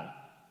battle.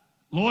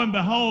 Lo and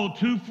behold,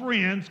 two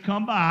friends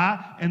come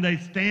by, and they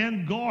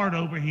stand guard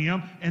over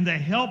him, and they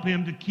help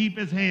him to keep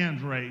his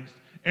hands raised.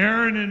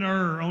 Aaron and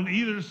Hur on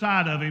either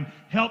side of him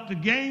helped to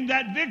gain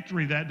that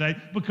victory that day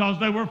because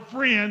they were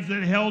friends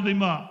that held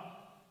him up.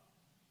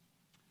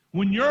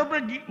 When your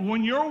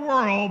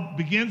world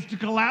begins to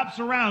collapse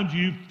around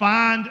you,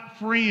 find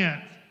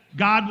friends.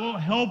 God will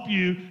help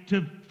you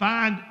to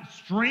find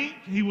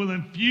strength. He will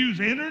infuse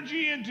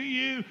energy into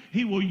you.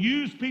 He will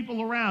use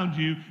people around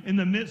you in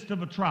the midst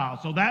of a trial.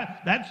 So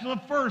that's the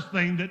first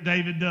thing that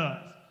David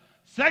does.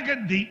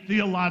 Second deep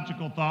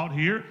theological thought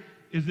here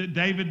is that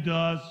David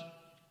does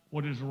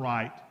what is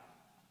right.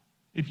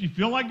 If you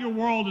feel like your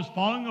world is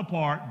falling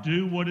apart,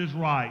 do what is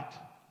right.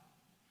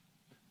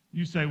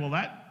 You say, well,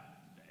 that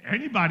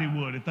anybody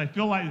would if they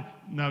feel like,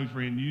 no,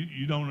 friend,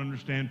 you don't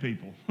understand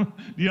people. Do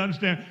you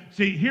understand?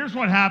 See, here's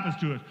what happens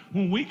to us.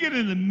 When we get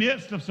in the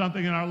midst of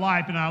something in our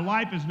life and our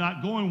life is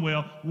not going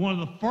well, one of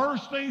the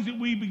first things that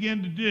we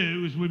begin to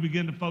do is we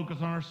begin to focus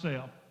on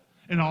ourselves.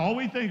 And all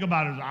we think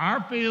about is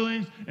our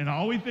feelings, and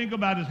all we think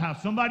about is how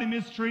somebody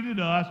mistreated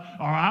us,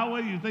 or all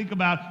we think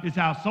about is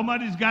how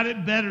somebody's got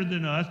it better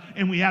than us,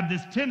 and we have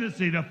this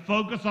tendency to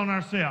focus on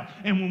ourselves.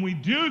 And when we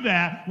do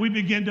that, we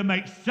begin to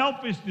make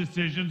selfish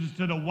decisions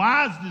instead of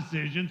wise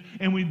decisions,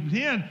 and we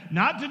tend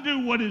not to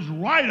do what is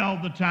right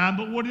all the time,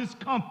 but what is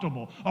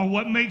comfortable, or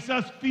what makes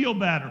us feel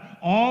better.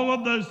 All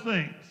of those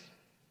things.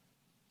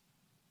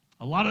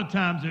 A lot of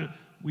times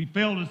we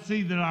fail to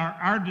see that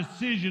our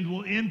decisions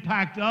will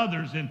impact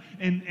others, and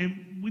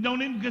we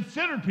don't even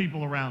consider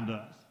people around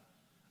us.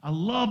 I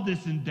love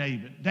this in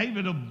David.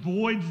 David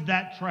avoids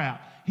that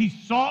trap. He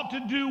sought to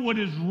do what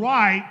is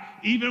right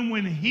even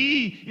when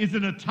he is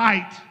in a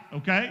tight,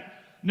 okay?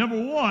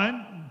 Number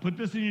one, put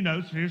this in your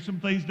notes. Here's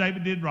some things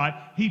David did right.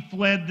 He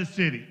fled the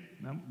city.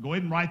 Now, go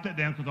ahead and write that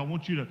down because I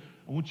want you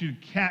to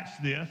catch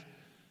this.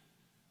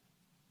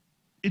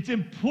 It's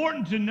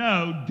important to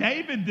know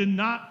David did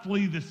not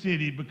flee the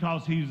city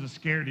because he was a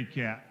scaredy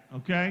cat,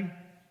 okay?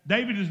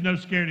 David is no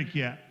scaredy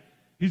cat.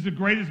 He's the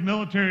greatest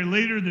military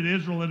leader that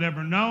Israel had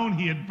ever known.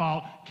 He had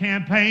fought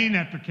campaign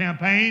after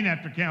campaign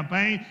after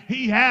campaign.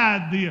 He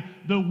had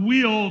the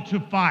will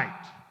to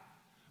fight.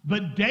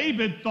 But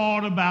David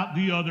thought about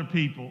the other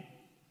people.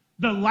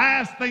 The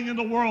last thing in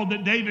the world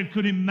that David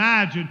could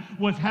imagine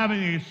was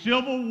having a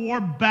civil war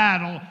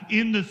battle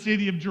in the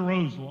city of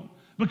Jerusalem.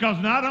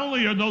 Because not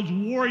only are those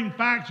warring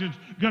factions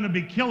going to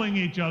be killing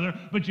each other,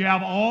 but you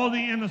have all the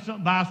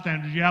innocent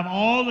bystanders. You have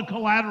all the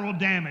collateral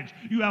damage.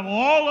 You have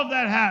all of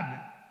that happening.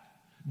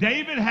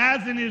 David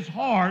has in his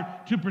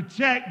heart to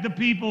protect the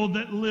people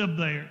that live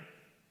there.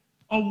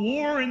 A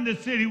war in the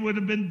city would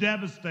have been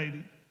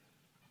devastating.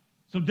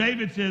 So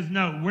David says,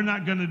 no, we're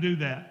not going to do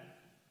that.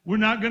 We're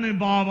not going to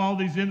involve all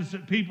these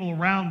innocent people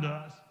around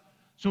us.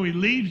 So he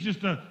leaves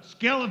just a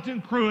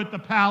skeleton crew at the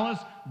palace.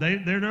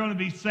 They're going to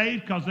be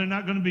safe because they're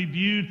not going to be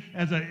viewed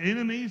as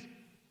enemies.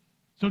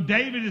 So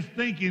David is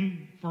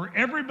thinking for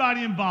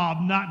everybody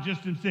involved, not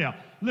just himself.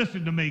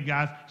 Listen to me,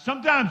 guys.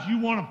 Sometimes you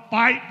want to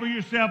fight for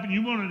yourself and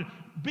you want to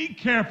be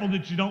careful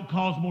that you don't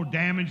cause more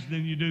damage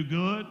than you do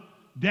good.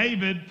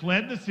 David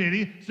fled the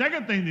city.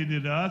 Second thing that he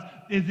does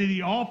is that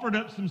he offered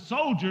up some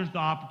soldiers the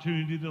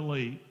opportunity to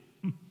leave.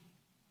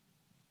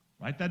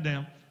 Write that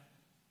down.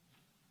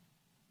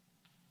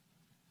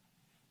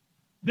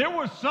 There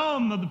were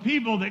some of the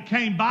people that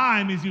came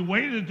by him as he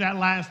waited at that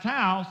last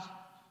house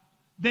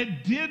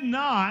that did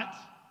not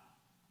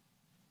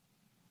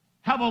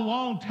have a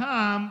long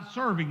time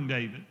serving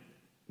David.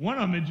 One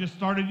of them had just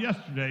started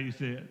yesterday, he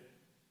said.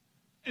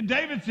 And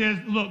David says,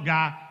 look,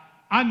 guy,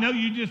 I know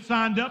you just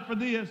signed up for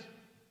this,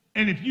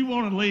 and if you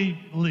want to leave,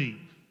 leave.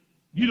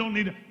 You don't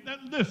need to.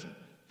 Listen,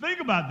 think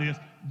about this.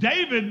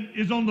 David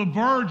is on the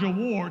verge of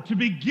war. To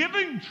be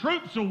giving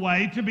troops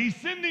away, to be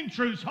sending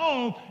troops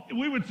home,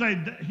 we would say,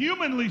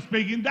 humanly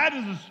speaking, that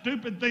is a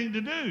stupid thing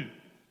to do.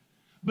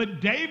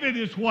 But David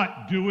is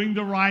what? Doing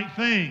the right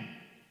thing.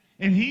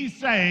 And he's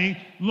saying,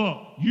 look,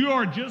 you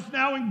are just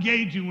now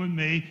engaging with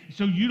me,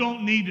 so you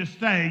don't need to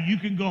stay. You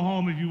can go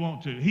home if you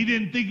want to. He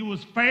didn't think it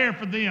was fair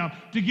for them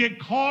to get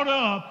caught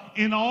up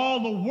in all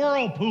the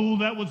whirlpool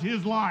that was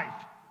his life.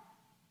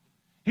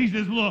 He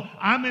says, look,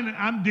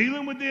 I'm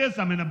dealing with this.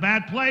 I'm in a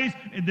bad place.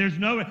 And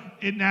now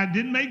it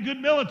didn't make good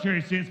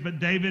military sense, but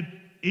David,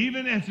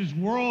 even as his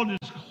world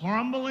is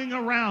crumbling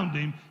around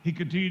him, he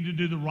continued to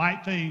do the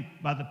right thing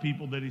by the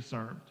people that he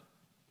served.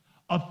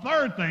 A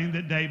third thing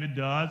that David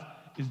does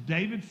is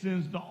David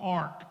sends the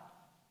ark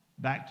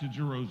back to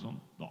Jerusalem,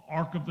 the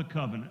Ark of the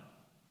Covenant.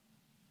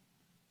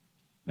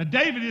 Now,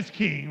 David is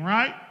king,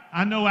 right?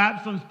 I know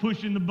Absalom's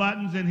pushing the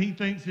buttons and he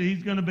thinks that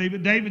he's going to be,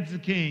 but David's the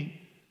king.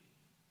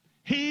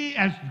 He,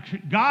 as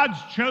God's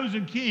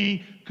chosen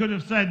king, could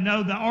have said,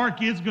 no, the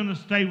ark is going to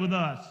stay with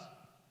us.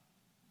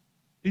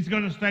 He's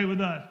going to stay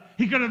with us.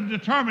 He could have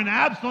determined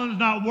Absalom is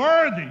not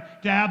worthy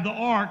to have the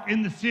ark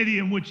in the city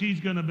in which he's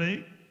going to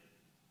be.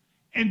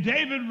 And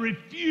David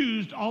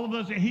refused, all of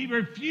us, he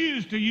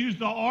refused to use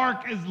the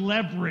ark as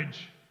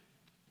leverage.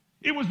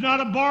 It was not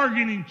a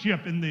bargaining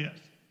chip in this.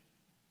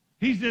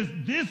 He says,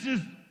 this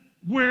is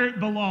where it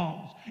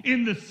belongs,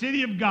 in the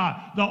city of God.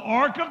 The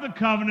Ark of the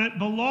Covenant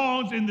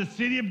belongs in the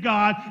city of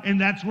God,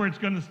 and that's where it's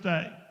going to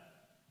stay.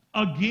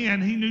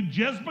 Again, he knew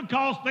just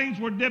because things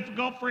were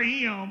difficult for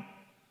him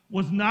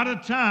was not a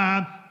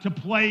time to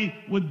play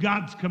with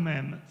God's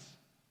commandments,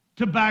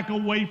 to back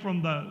away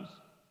from those.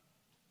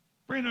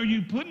 Friend, are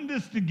you putting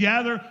this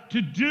together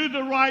to do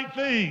the right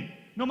thing,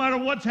 no matter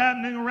what's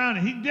happening around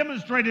it? He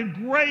demonstrated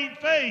great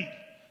faith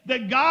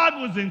that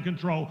God was in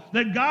control,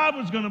 that God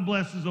was going to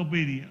bless his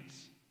obedience.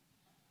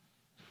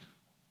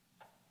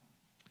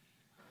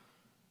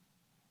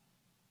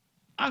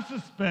 I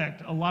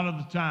suspect a lot of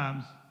the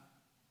times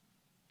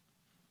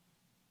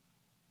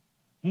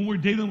when we're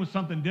dealing with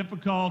something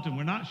difficult and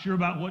we're not sure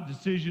about what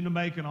decision to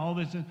make and all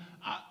this, and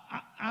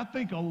I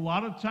think a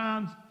lot of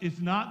times it's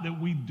not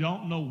that we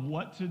don't know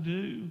what to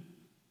do,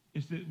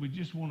 it's that we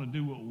just want to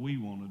do what we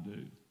want to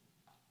do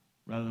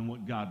rather than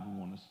what God would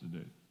want us to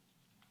do.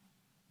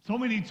 So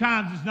many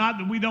times it's not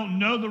that we don't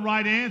know the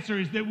right answer,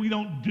 it's that we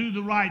don't do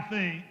the right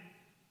thing.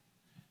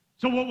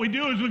 So what we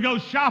do is we go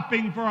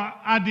shopping for our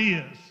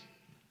ideas.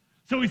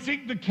 So we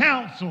seek the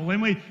counsel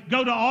and we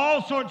go to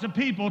all sorts of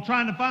people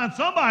trying to find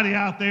somebody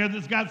out there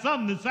that's got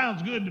something that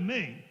sounds good to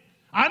me.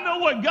 I know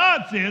what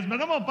God says,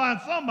 but I'm going to find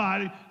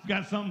somebody who's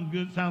got something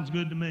good, sounds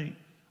good to me.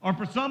 Or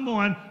for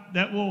someone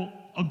that will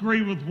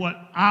agree with what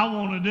I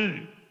want to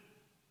do.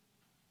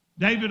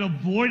 David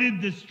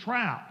avoided this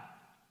trap.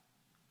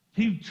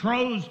 He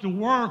chose to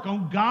work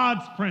on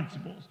God's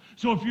principles.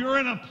 So if you're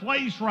in a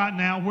place right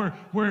now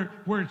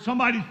where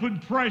somebody's putting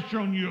pressure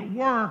on you at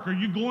work or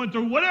you're going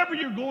through whatever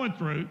you're going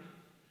through,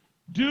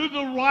 do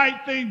the right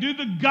thing, do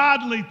the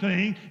godly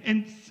thing,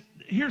 and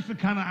here's the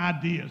kind of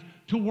ideas.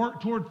 To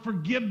work toward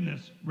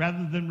forgiveness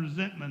rather than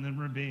resentment and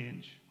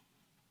revenge.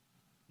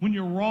 When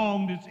you're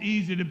wronged, it's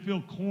easy to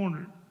feel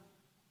cornered.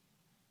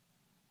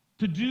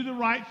 To do the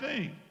right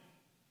thing.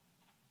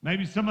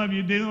 Maybe some of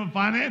you are dealing with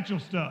financial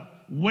stuff.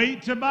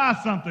 Wait to buy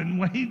something.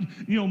 Wait,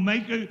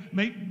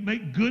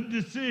 make good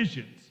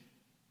decisions.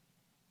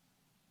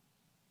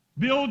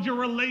 Build your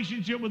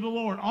relationship with the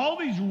Lord. All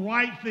these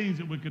right things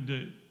that we could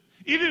do.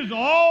 It is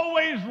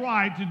always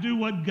right to do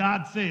what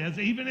God says,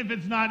 even if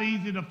it's not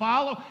easy to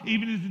follow,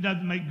 even if it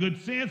doesn't make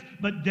good sense,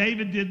 but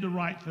David did the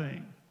right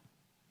thing.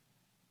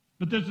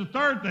 But there's a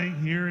third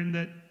thing here in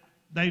that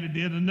David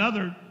did,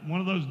 another one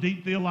of those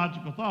deep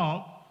theological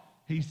thoughts.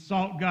 He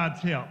sought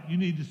God's help. You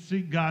need to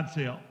seek God's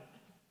help.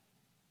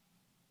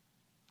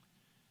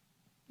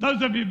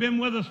 Those of you who've been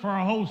with us for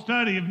our whole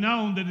study have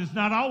known that it's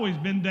not always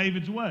been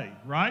David's way,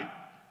 right?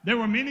 There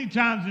were many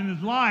times in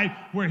his life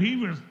where he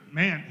was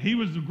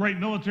a great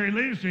military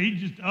leader, so he'd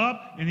just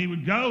up and he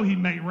would go, he'd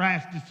make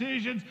rash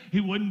decisions, he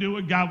wouldn't do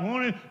what God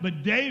wanted,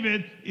 but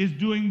David is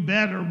doing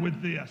better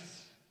with this.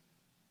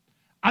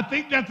 I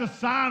think that's a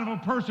sign of a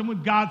person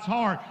with God's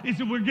heart, is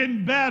that we're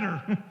getting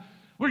better.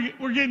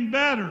 we're getting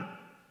better.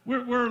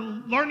 We're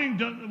learning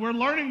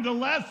the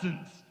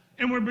lessons,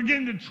 and we're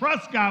beginning to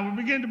trust God.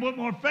 We're beginning to put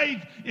more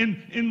faith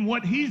in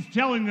what he's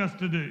telling us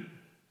to do.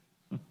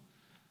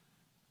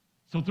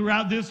 So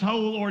throughout this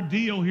whole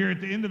ordeal here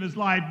at the end of his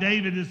life,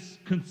 David is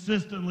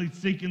consistently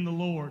seeking the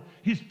Lord.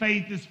 His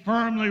faith is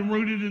firmly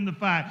rooted in the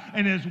fact.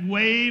 And as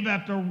wave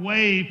after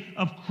wave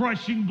of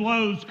crushing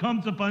blows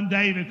comes upon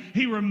David,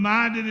 he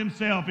reminded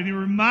himself and he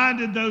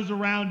reminded those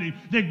around him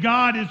that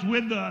God is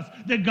with us,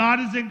 that God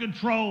is in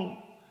control.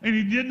 And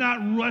he did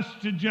not rush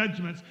to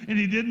judgments, and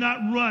he did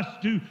not rush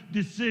to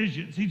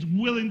decisions. He's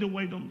willing to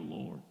wait on the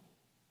Lord.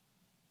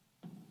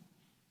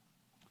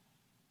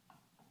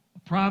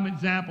 Prime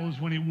example is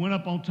when he went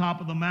up on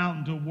top of the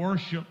mountain to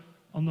worship,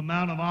 on the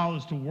Mount of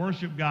Olives, to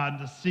worship God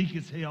and to seek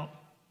his help.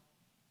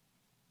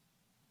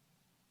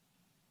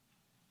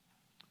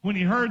 When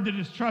he heard that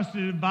his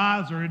trusted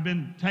advisor had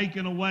been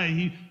taken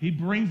away, he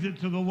brings it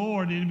to the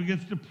Lord and he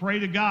begins to pray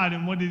to God.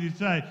 And what did he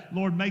say?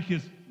 Lord, make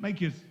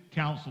his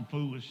counsel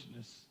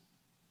foolishness.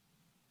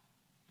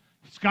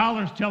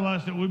 Scholars tell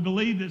us that we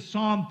believe that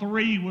Psalm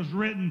 3 was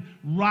written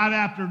right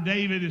after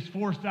David is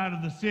forced out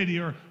of the city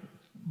or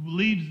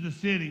leaves the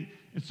city.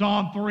 In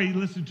Psalm 3,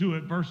 listen to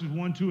it, verses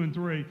 1, 2, and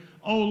 3.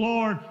 Oh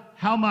Lord,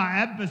 how my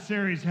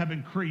adversaries have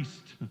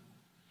increased.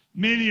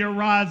 Many are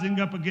rising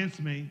up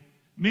against me.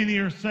 Many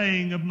are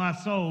saying of my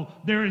soul,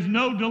 there is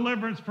no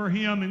deliverance for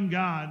him in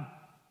God.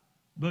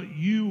 But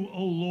you,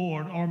 O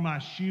Lord, are my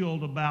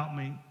shield about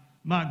me,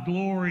 my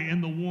glory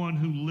and the one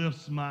who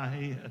lifts my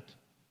head.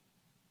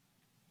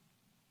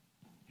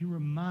 He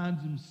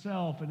reminds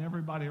himself and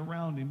everybody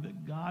around him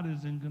that God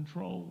is in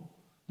control,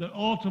 that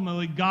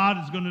ultimately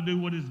God is going to do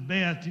what is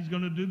best. He's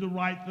going to do the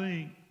right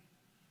thing.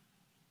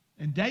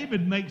 And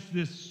David makes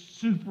this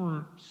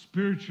super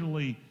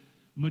spiritually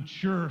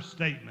mature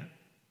statement.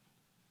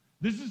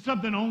 This is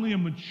something only a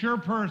mature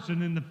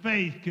person in the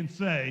faith can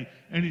say,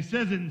 and he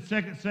says it in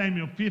 2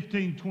 Samuel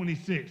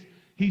 15:26.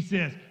 He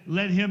says,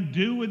 let him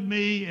do with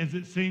me as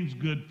it seems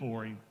good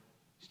for him.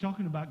 He's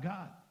talking about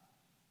God.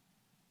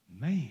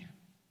 Man.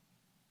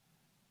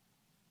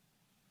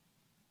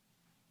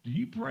 Do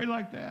you pray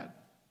like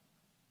that?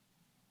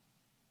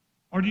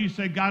 Or do you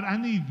say, God, I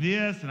need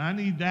this and I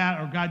need that,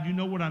 or God, you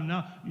know what I'm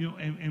not,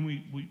 and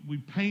we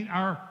paint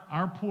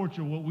our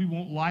portrait of what we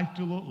want life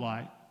to look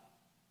like.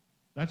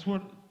 That's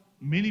what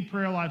many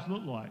prayer lives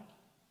look like.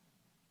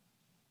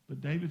 But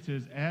David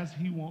says, as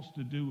he wants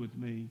to do with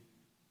me,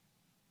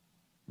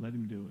 let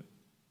him do it.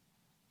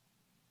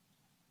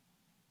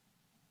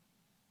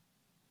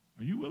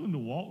 Are you willing to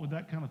walk with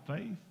that kind of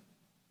faith?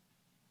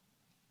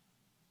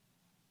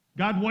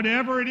 God,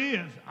 whatever it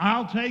is,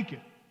 I'll take it.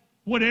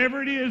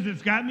 Whatever it is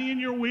that's got me in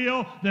your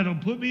will, that'll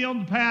put me on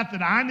the path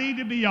that I need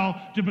to be on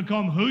to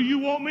become who you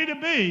want me to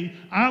be,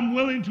 I'm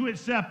willing to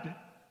accept it.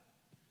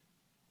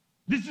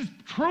 This is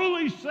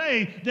truly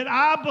saying that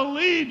I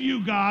believe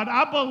you, God.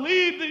 I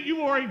believe that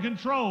you are in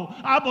control.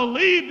 I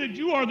believe that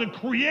you are the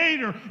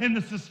creator and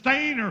the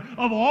sustainer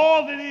of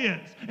all that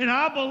is. And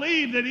I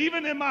believe that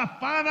even in my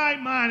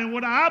finite mind and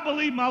what I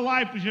believe my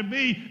life should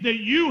be, that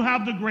you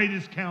have the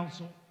greatest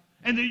counsel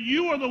and that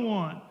you are the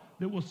one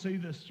that will see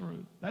this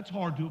through. That's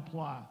hard to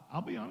apply.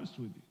 I'll be honest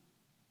with you.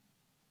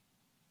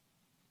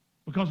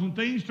 Because when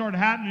things start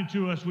happening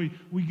to us, we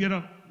get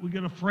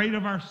afraid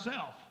of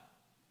ourselves.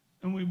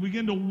 And we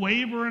begin to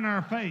waver in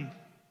our faith.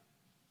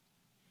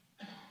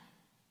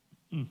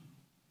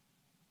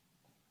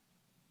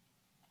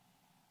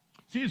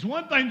 See, it's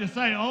one thing to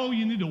say, oh,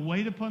 you need to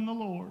wait upon the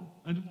Lord.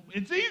 And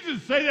it's easy to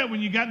say that when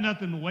you got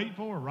nothing to wait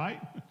for,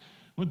 right?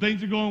 When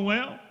things are going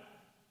well.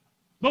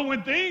 But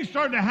when things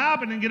start to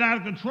happen and get out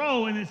of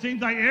control and it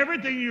seems like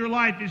everything in your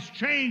life is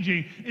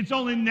changing, it's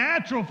only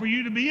natural for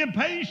you to be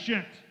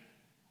impatient.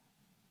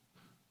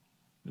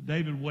 But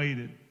David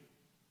waited.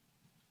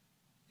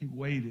 He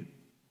waited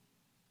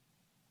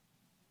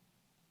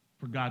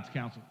for God's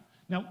counsel.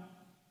 Now,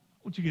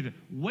 I want you to get it.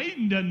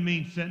 Waiting doesn't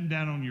mean sitting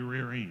down on your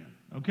rear end,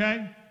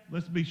 okay?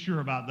 Let's be sure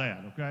about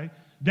that, okay?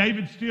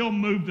 David still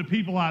moved the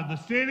people out of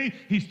the city.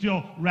 He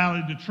still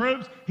rallied the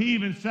troops. He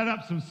even set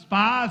up some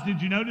spies.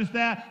 Did you notice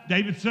that?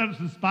 David set up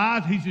some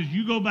spies. He says,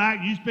 you go back,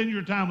 you spend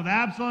your time with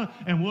Absalom,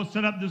 and we'll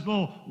set up this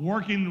little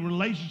working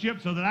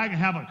relationship so that I can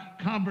have a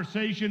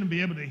conversation and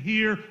be able to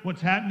hear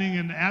what's happening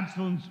in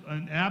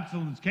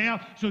Absalom's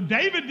camp. So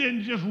David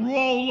didn't just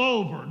roll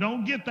over.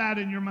 Don't get that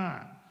in your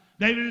mind.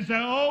 David is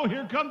saying, oh,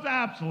 here comes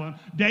Absalom.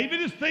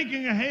 David is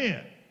thinking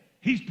ahead.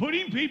 He's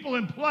putting people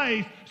in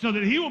place so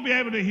that he will be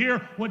able to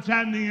hear what's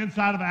happening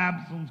inside of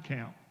Absalom's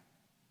camp.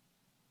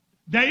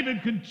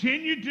 David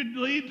continued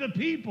to lead the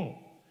people.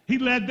 He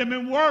led them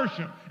in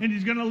worship, and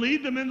he's going to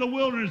lead them in the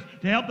wilderness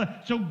to help them.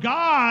 So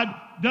God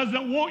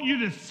doesn't want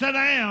you to sit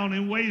down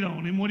and wait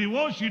on him. What he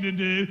wants you to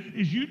do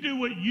is you do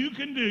what you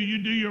can do.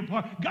 You do your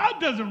part. God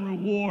doesn't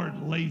reward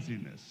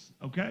laziness,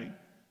 okay?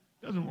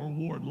 Doesn't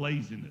reward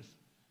laziness.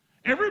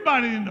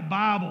 Everybody in the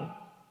Bible,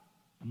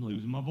 I'm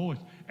losing my voice.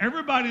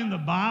 Everybody in the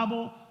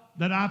Bible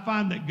that I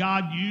find that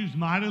God used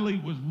mightily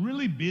was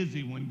really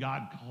busy when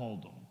God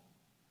called them.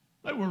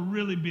 They were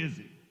really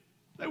busy.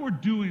 They were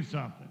doing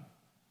something.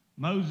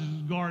 Moses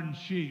was guarding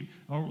sheep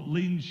or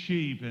leading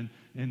sheep,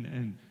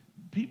 and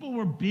people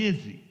were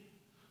busy.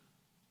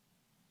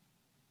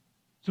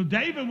 So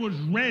David was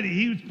ready.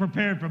 He was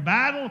prepared for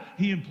battle.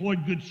 He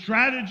employed good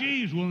strategy.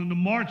 He was willing to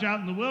march out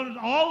in the wilderness.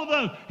 All of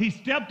those. He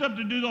stepped up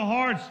to do the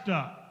hard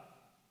stuff.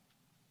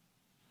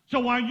 So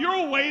while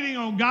you're waiting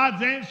on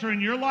God's answer in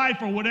your life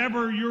or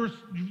whatever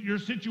your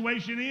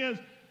situation is,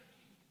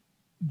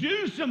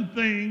 do some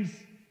things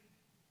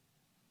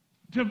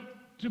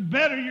to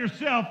better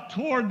yourself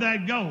toward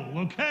that goal,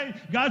 okay?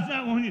 God's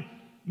not wanting you.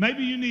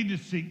 Maybe you need to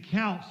seek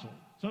counsel.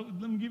 So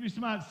let me give you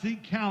some ideas.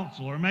 Seek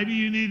counsel. Or maybe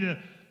you need to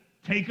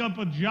take up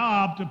a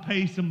job to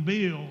pay some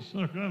bills.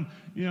 Or,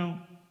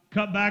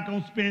 cut back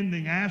on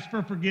spending. Ask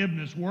for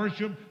forgiveness.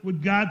 Worship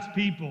with God's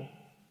people.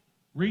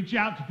 Reach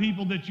out to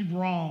people that you've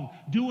wronged.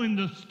 Doing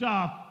the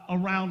stuff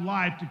around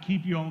life to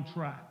keep you on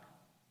track.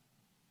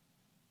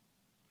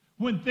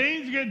 When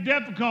things get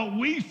difficult,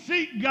 we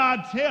seek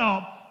God's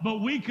help,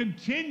 but we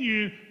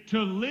continue to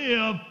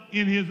live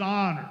in His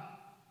honor,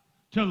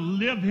 to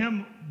live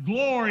Him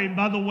glory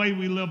by the way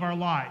we live our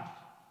life.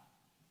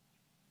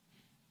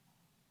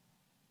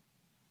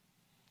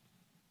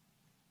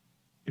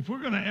 If we're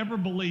going to ever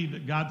believe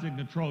that God's in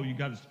control, you've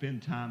got to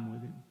spend time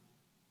with Him.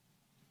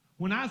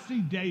 When I see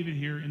David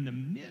here in the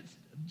midst,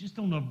 just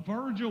on the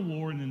verge of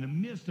war and in the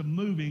midst of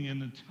moving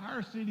an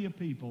entire city of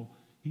people,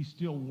 he's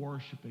still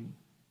worshiping.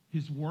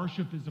 His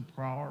worship is a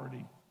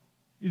priority.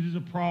 It is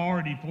a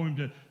priority for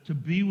him to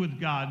be with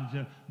God and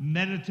to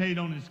meditate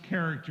on His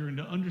character and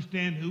to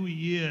understand who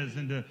He is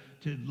and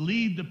to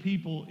lead the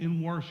people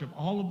in worship,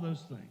 all of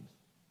those things.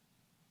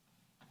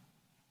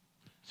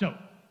 So,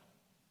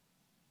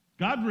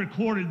 God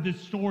recorded this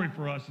story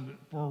for us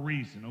for a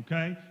reason,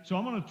 okay? So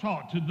I'm going to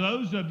talk to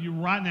those of you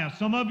right now.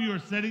 Some of you are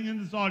sitting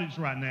in this audience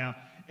right now,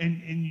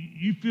 and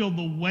you feel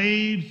the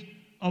waves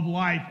of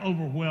life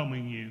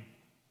overwhelming you.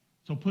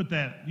 So put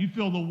that. You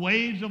feel the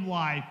waves of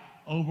life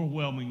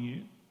overwhelming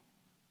you.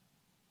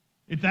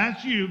 If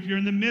that's you, if you're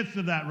in the midst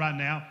of that right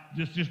now,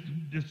 just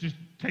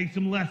take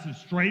some lessons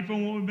straight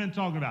from what we've been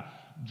talking about.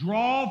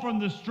 Draw from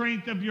the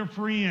strength of your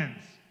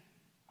friends,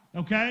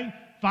 okay?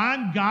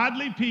 Find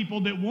godly people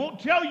that won't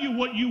tell you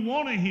what you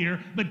want to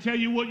hear, but tell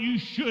you what you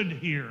should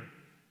hear.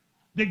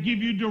 That give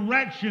you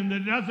direction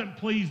that doesn't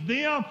please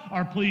them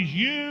or please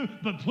you,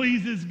 but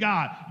pleases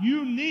God.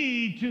 You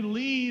need to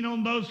lean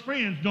on those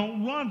friends.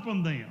 Don't run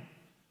from them.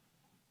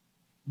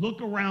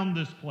 Look around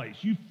this place.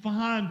 You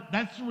find,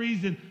 that's the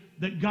reason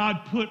that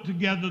God put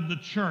together the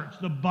church,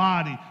 the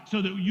body,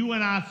 so that you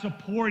and I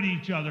support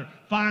each other,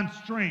 find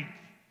strength.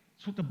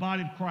 That's what the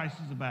body of Christ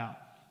is about.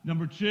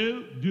 Number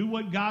 2, do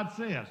what God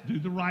says. Do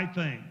the right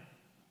thing.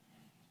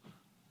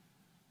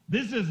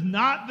 This is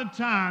not the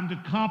time to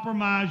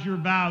compromise your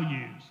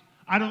values.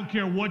 I don't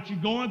care what you're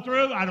going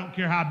through. I don't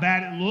care how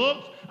bad it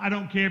looks. I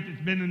don't care if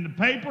it's been in the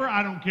paper.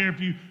 I don't care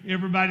if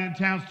everybody in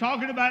town's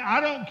talking about it. I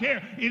don't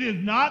care. It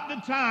is not the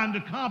time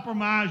to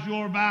compromise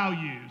your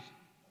values.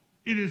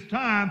 It is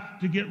time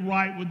to get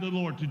right with the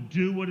Lord, to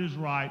do what is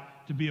right,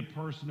 to be a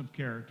person of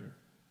character.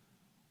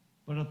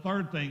 But a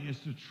third thing is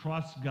to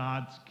trust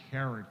God's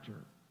character.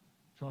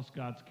 Trust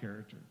God's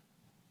character.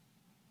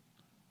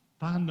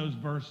 Find those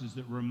verses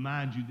that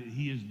remind you that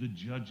He is the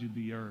judge of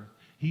the earth.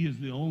 He is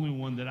the only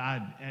one that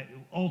I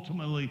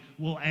ultimately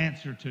will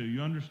answer to.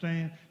 You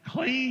understand?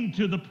 Cling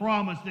to the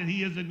promise that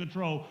He is in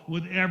control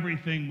with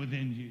everything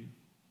within you.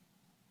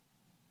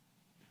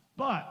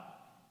 But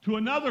to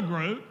another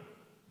group,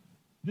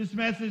 this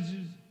message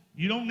is,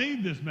 you don't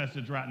need this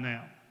message right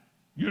now.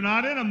 You're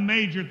not in a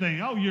major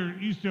thing. Oh,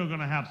 you're still going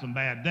to have some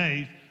bad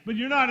days, but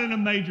you're not in a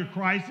major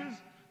crisis.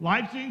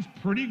 Life seems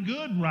pretty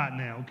good right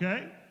now,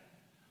 okay?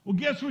 Well,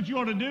 guess what you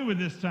ought to do with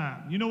this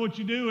time? You know what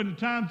you do in the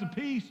times of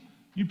peace?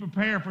 You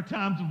prepare for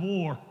times of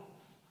war.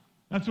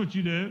 That's what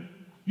you do.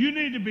 You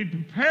need to be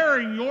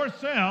preparing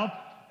yourself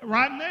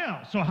right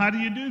now. So how do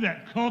you do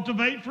that?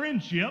 Cultivate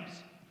friendships.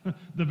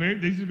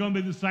 These are going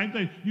to be the same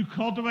thing. You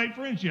cultivate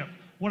friendships.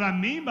 What I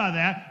mean by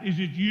that is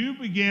that you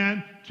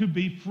begin to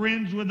be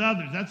friends with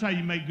others. That's how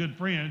you make good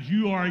friends.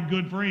 You are a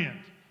good friend.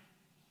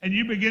 And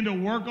you begin to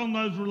work on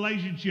those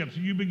relationships.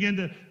 You begin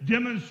to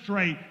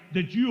demonstrate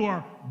that you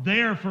are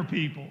there for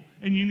people.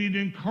 And you need to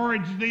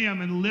encourage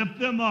them and lift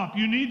them up.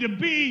 You need to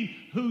be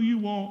who you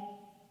want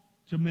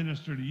to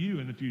minister to you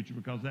in the future,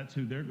 because that's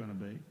who they're going to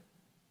be.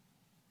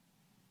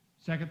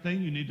 Second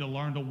thing, you need to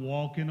learn to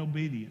walk in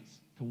obedience.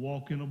 To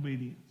walk in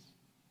obedience.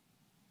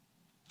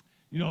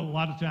 You know, a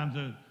lot of times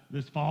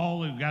this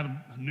fall, we've got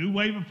a new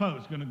wave of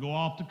folks going to go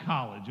off to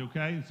college,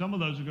 okay? And some of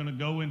those are going to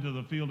go into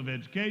the field of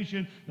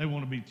education. They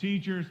want to be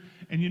teachers.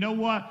 And you know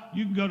what?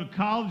 You can go to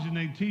college and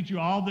they teach you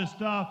all this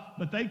stuff,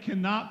 but they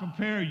cannot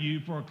prepare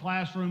you for a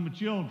classroom of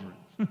children.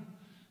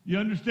 You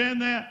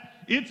understand that?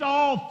 It's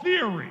all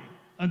theory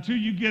until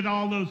you get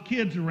all those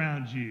kids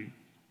around you.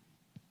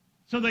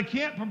 So they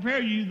can't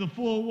prepare you the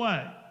full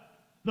way.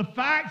 The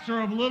facts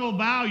are of little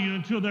value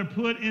until they're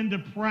put into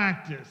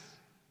practice.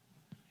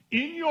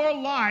 In your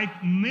life,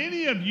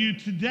 many of you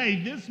today,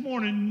 this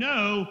morning,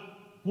 know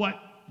what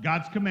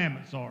God's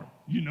commandments are.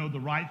 You know the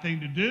right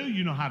thing to do.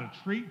 You know how to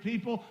treat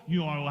people. You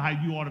know how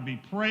you ought to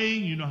be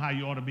praying. You know how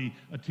you ought to be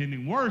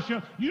attending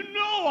worship. You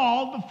know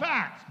all the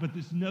facts, but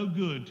it's no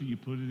good till you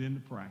put it into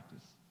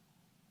practice.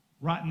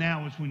 Right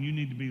now is when you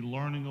need to be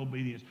learning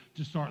obedience,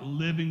 to start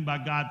living by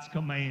God's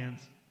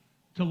commands,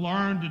 to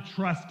learn to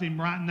trust Him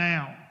right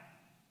now,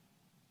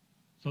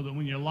 so that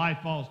when your life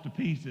falls to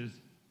pieces,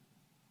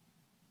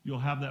 you'll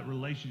have that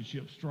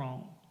relationship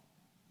strong.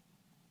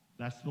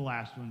 That's the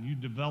last one. You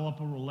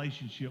develop a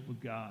relationship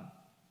with God.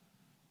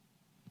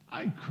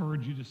 I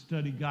encourage you to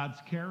study God's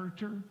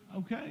character,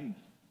 okay?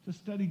 To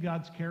study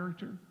God's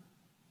character.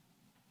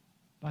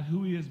 By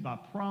who He is, by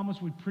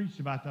promise. We preached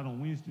about that on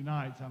Wednesday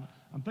nights.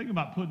 I'm thinking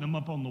about putting them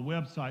up on the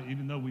website,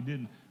 even though we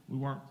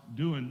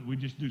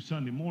just do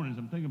Sunday mornings.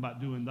 I'm thinking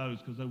about doing those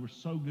because they were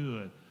so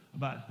good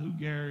about who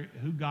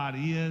God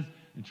is,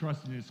 and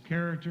trusting His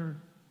character.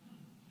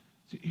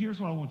 See, here's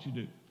what I want you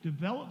to do.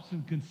 Develop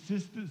some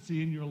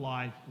consistency in your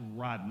life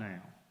right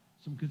now.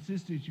 Some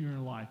consistency in your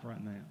life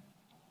right now.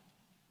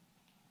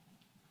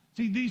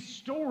 See, these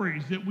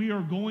stories that we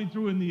are going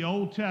through in the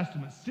Old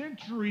Testament,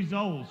 centuries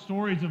old,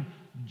 stories of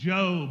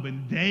Job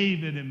and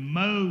David and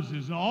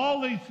Moses and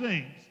all these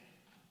things,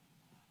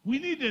 we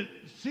need to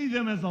see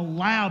them as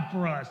allowed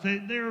for us.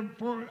 They're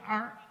for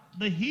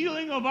the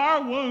healing of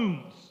our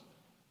wounds.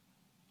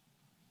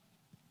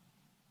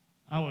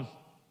 I was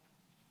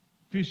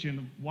fishing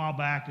a while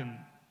back, and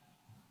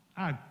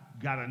I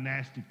got a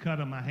nasty cut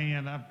on my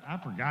hand. I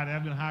forgot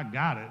even how I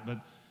got it, but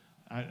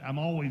I'm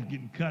always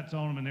getting cuts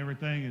on them and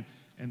everything.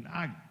 And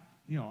I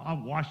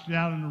washed it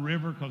out in the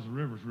river because the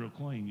river's real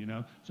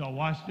clean, So I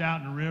washed it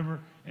out in the river,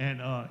 and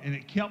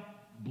it kept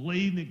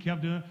bleeding. It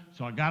kept doing it.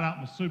 So I got out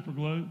my super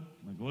glue.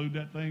 I glued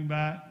that thing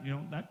back,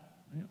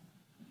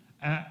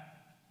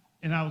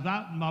 And I was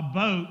out in my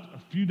boat a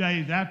few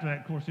days after that.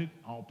 Of course, it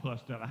all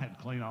pussed up. I had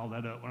to clean all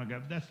that up when I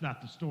got. That's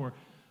not the story.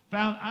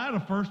 I had a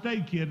first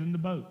aid kit in the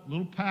boat. A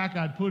little pack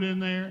I'd put in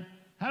there.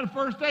 Had a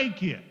first aid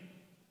kit.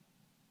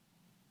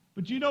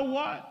 But you know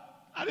what?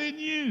 I didn't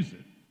use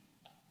it.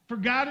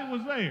 Forgot it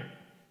was there.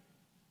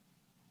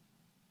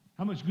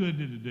 How much good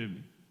did it do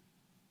me?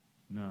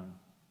 None.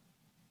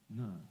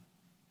 None.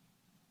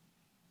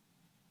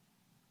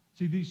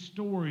 See, these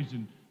stories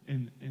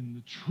and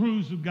the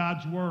truths of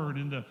God's Word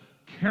and the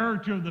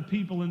character of the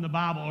people in the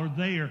Bible are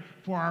there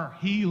for our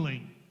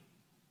healing.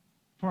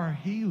 For our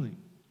healing.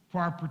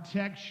 For our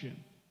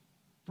protection.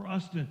 For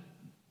us to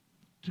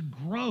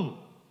grow.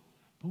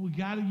 But we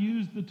got to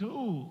use the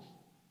tools.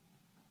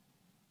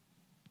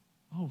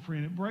 Oh,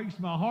 friend, it breaks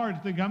my heart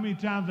to think how many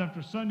times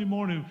after Sunday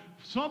morning,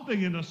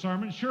 something in a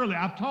sermon, surely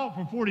I've taught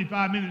for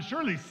 45 minutes,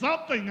 surely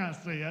something I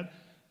said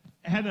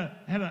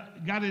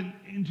got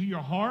into your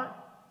heart,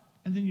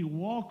 and then you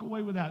walk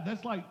away without.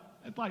 That's like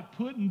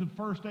putting the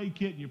first aid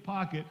kit in your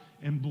pocket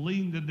and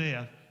bleeding to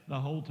death the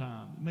whole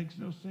time. It makes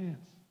no sense.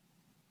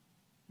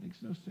 It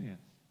makes no sense.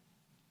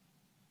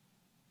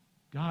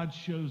 God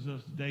shows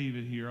us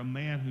David here, a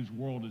man whose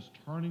world is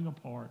turning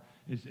apart,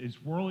 is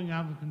whirling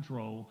out of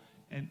control,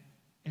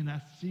 and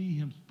I see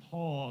him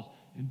pause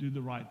and do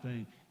the right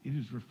thing. It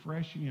is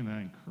refreshing, and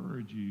I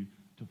encourage you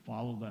to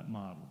follow that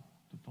model.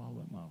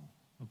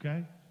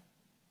 Okay?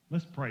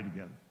 Let's pray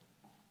together.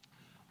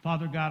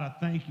 Father God, I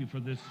thank you for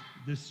this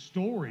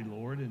story,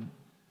 Lord. And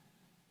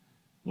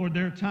Lord,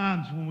 there are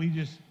times when we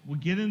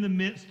get in the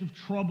midst of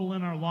trouble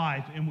in our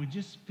life, and we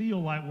just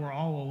feel like we're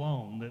all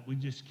alone, that we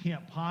just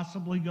can't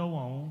possibly go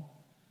on.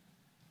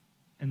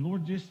 And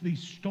Lord, just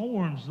these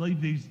storms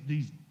leave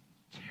these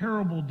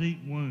terrible deep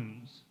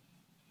wounds.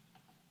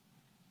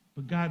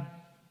 But God,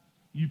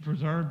 you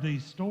preserve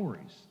these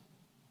stories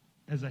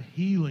as a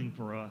healing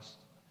for us,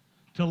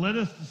 to let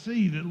us to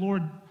see that,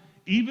 Lord,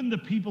 even the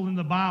people in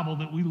the Bible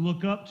that we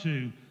look up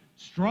to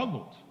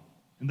struggled,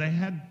 and they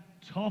had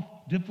tough,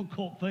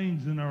 difficult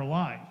things in their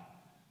life.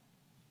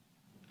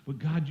 But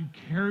God, you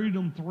carried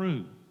them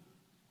through,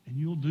 and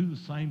you'll do the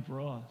same for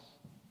us.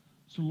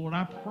 So Lord,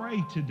 I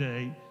pray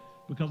today,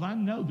 because I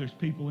know there's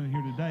people in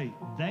here today,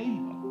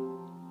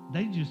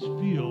 they just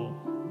feel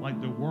like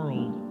the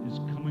world is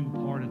coming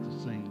apart at the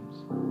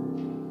seams.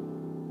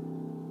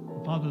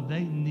 Father,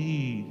 they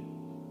need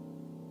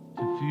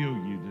to feel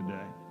you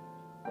today.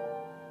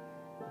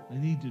 They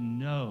need to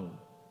know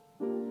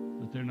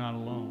that they're not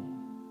alone.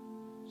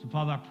 So,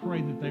 Father, I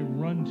pray that they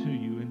run to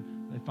you and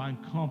they find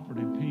comfort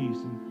and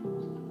peace.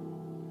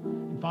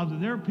 And Father,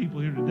 there are people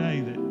here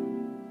today that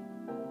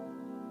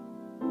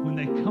when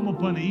they come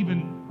upon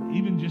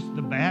even just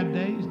the bad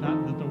days,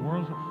 not that the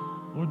world's,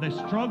 Lord, they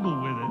struggle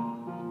with it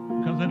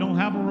because they don't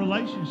have a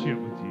relationship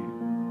with you.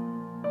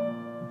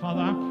 And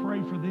Father, I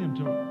pray for them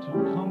to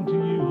come to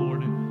you,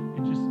 Lord,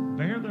 and just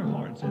bare their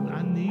heart and say,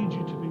 I need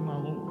you to be my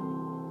Lord.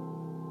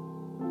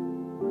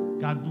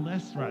 God,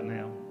 bless right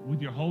now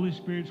with your Holy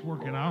Spirit's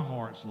work in our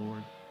hearts,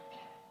 Lord,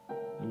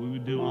 that we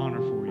would do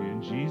honor for you.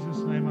 In Jesus'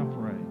 name I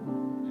pray.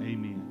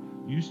 Amen.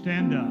 You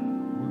stand up.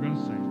 We're going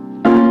to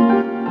sing.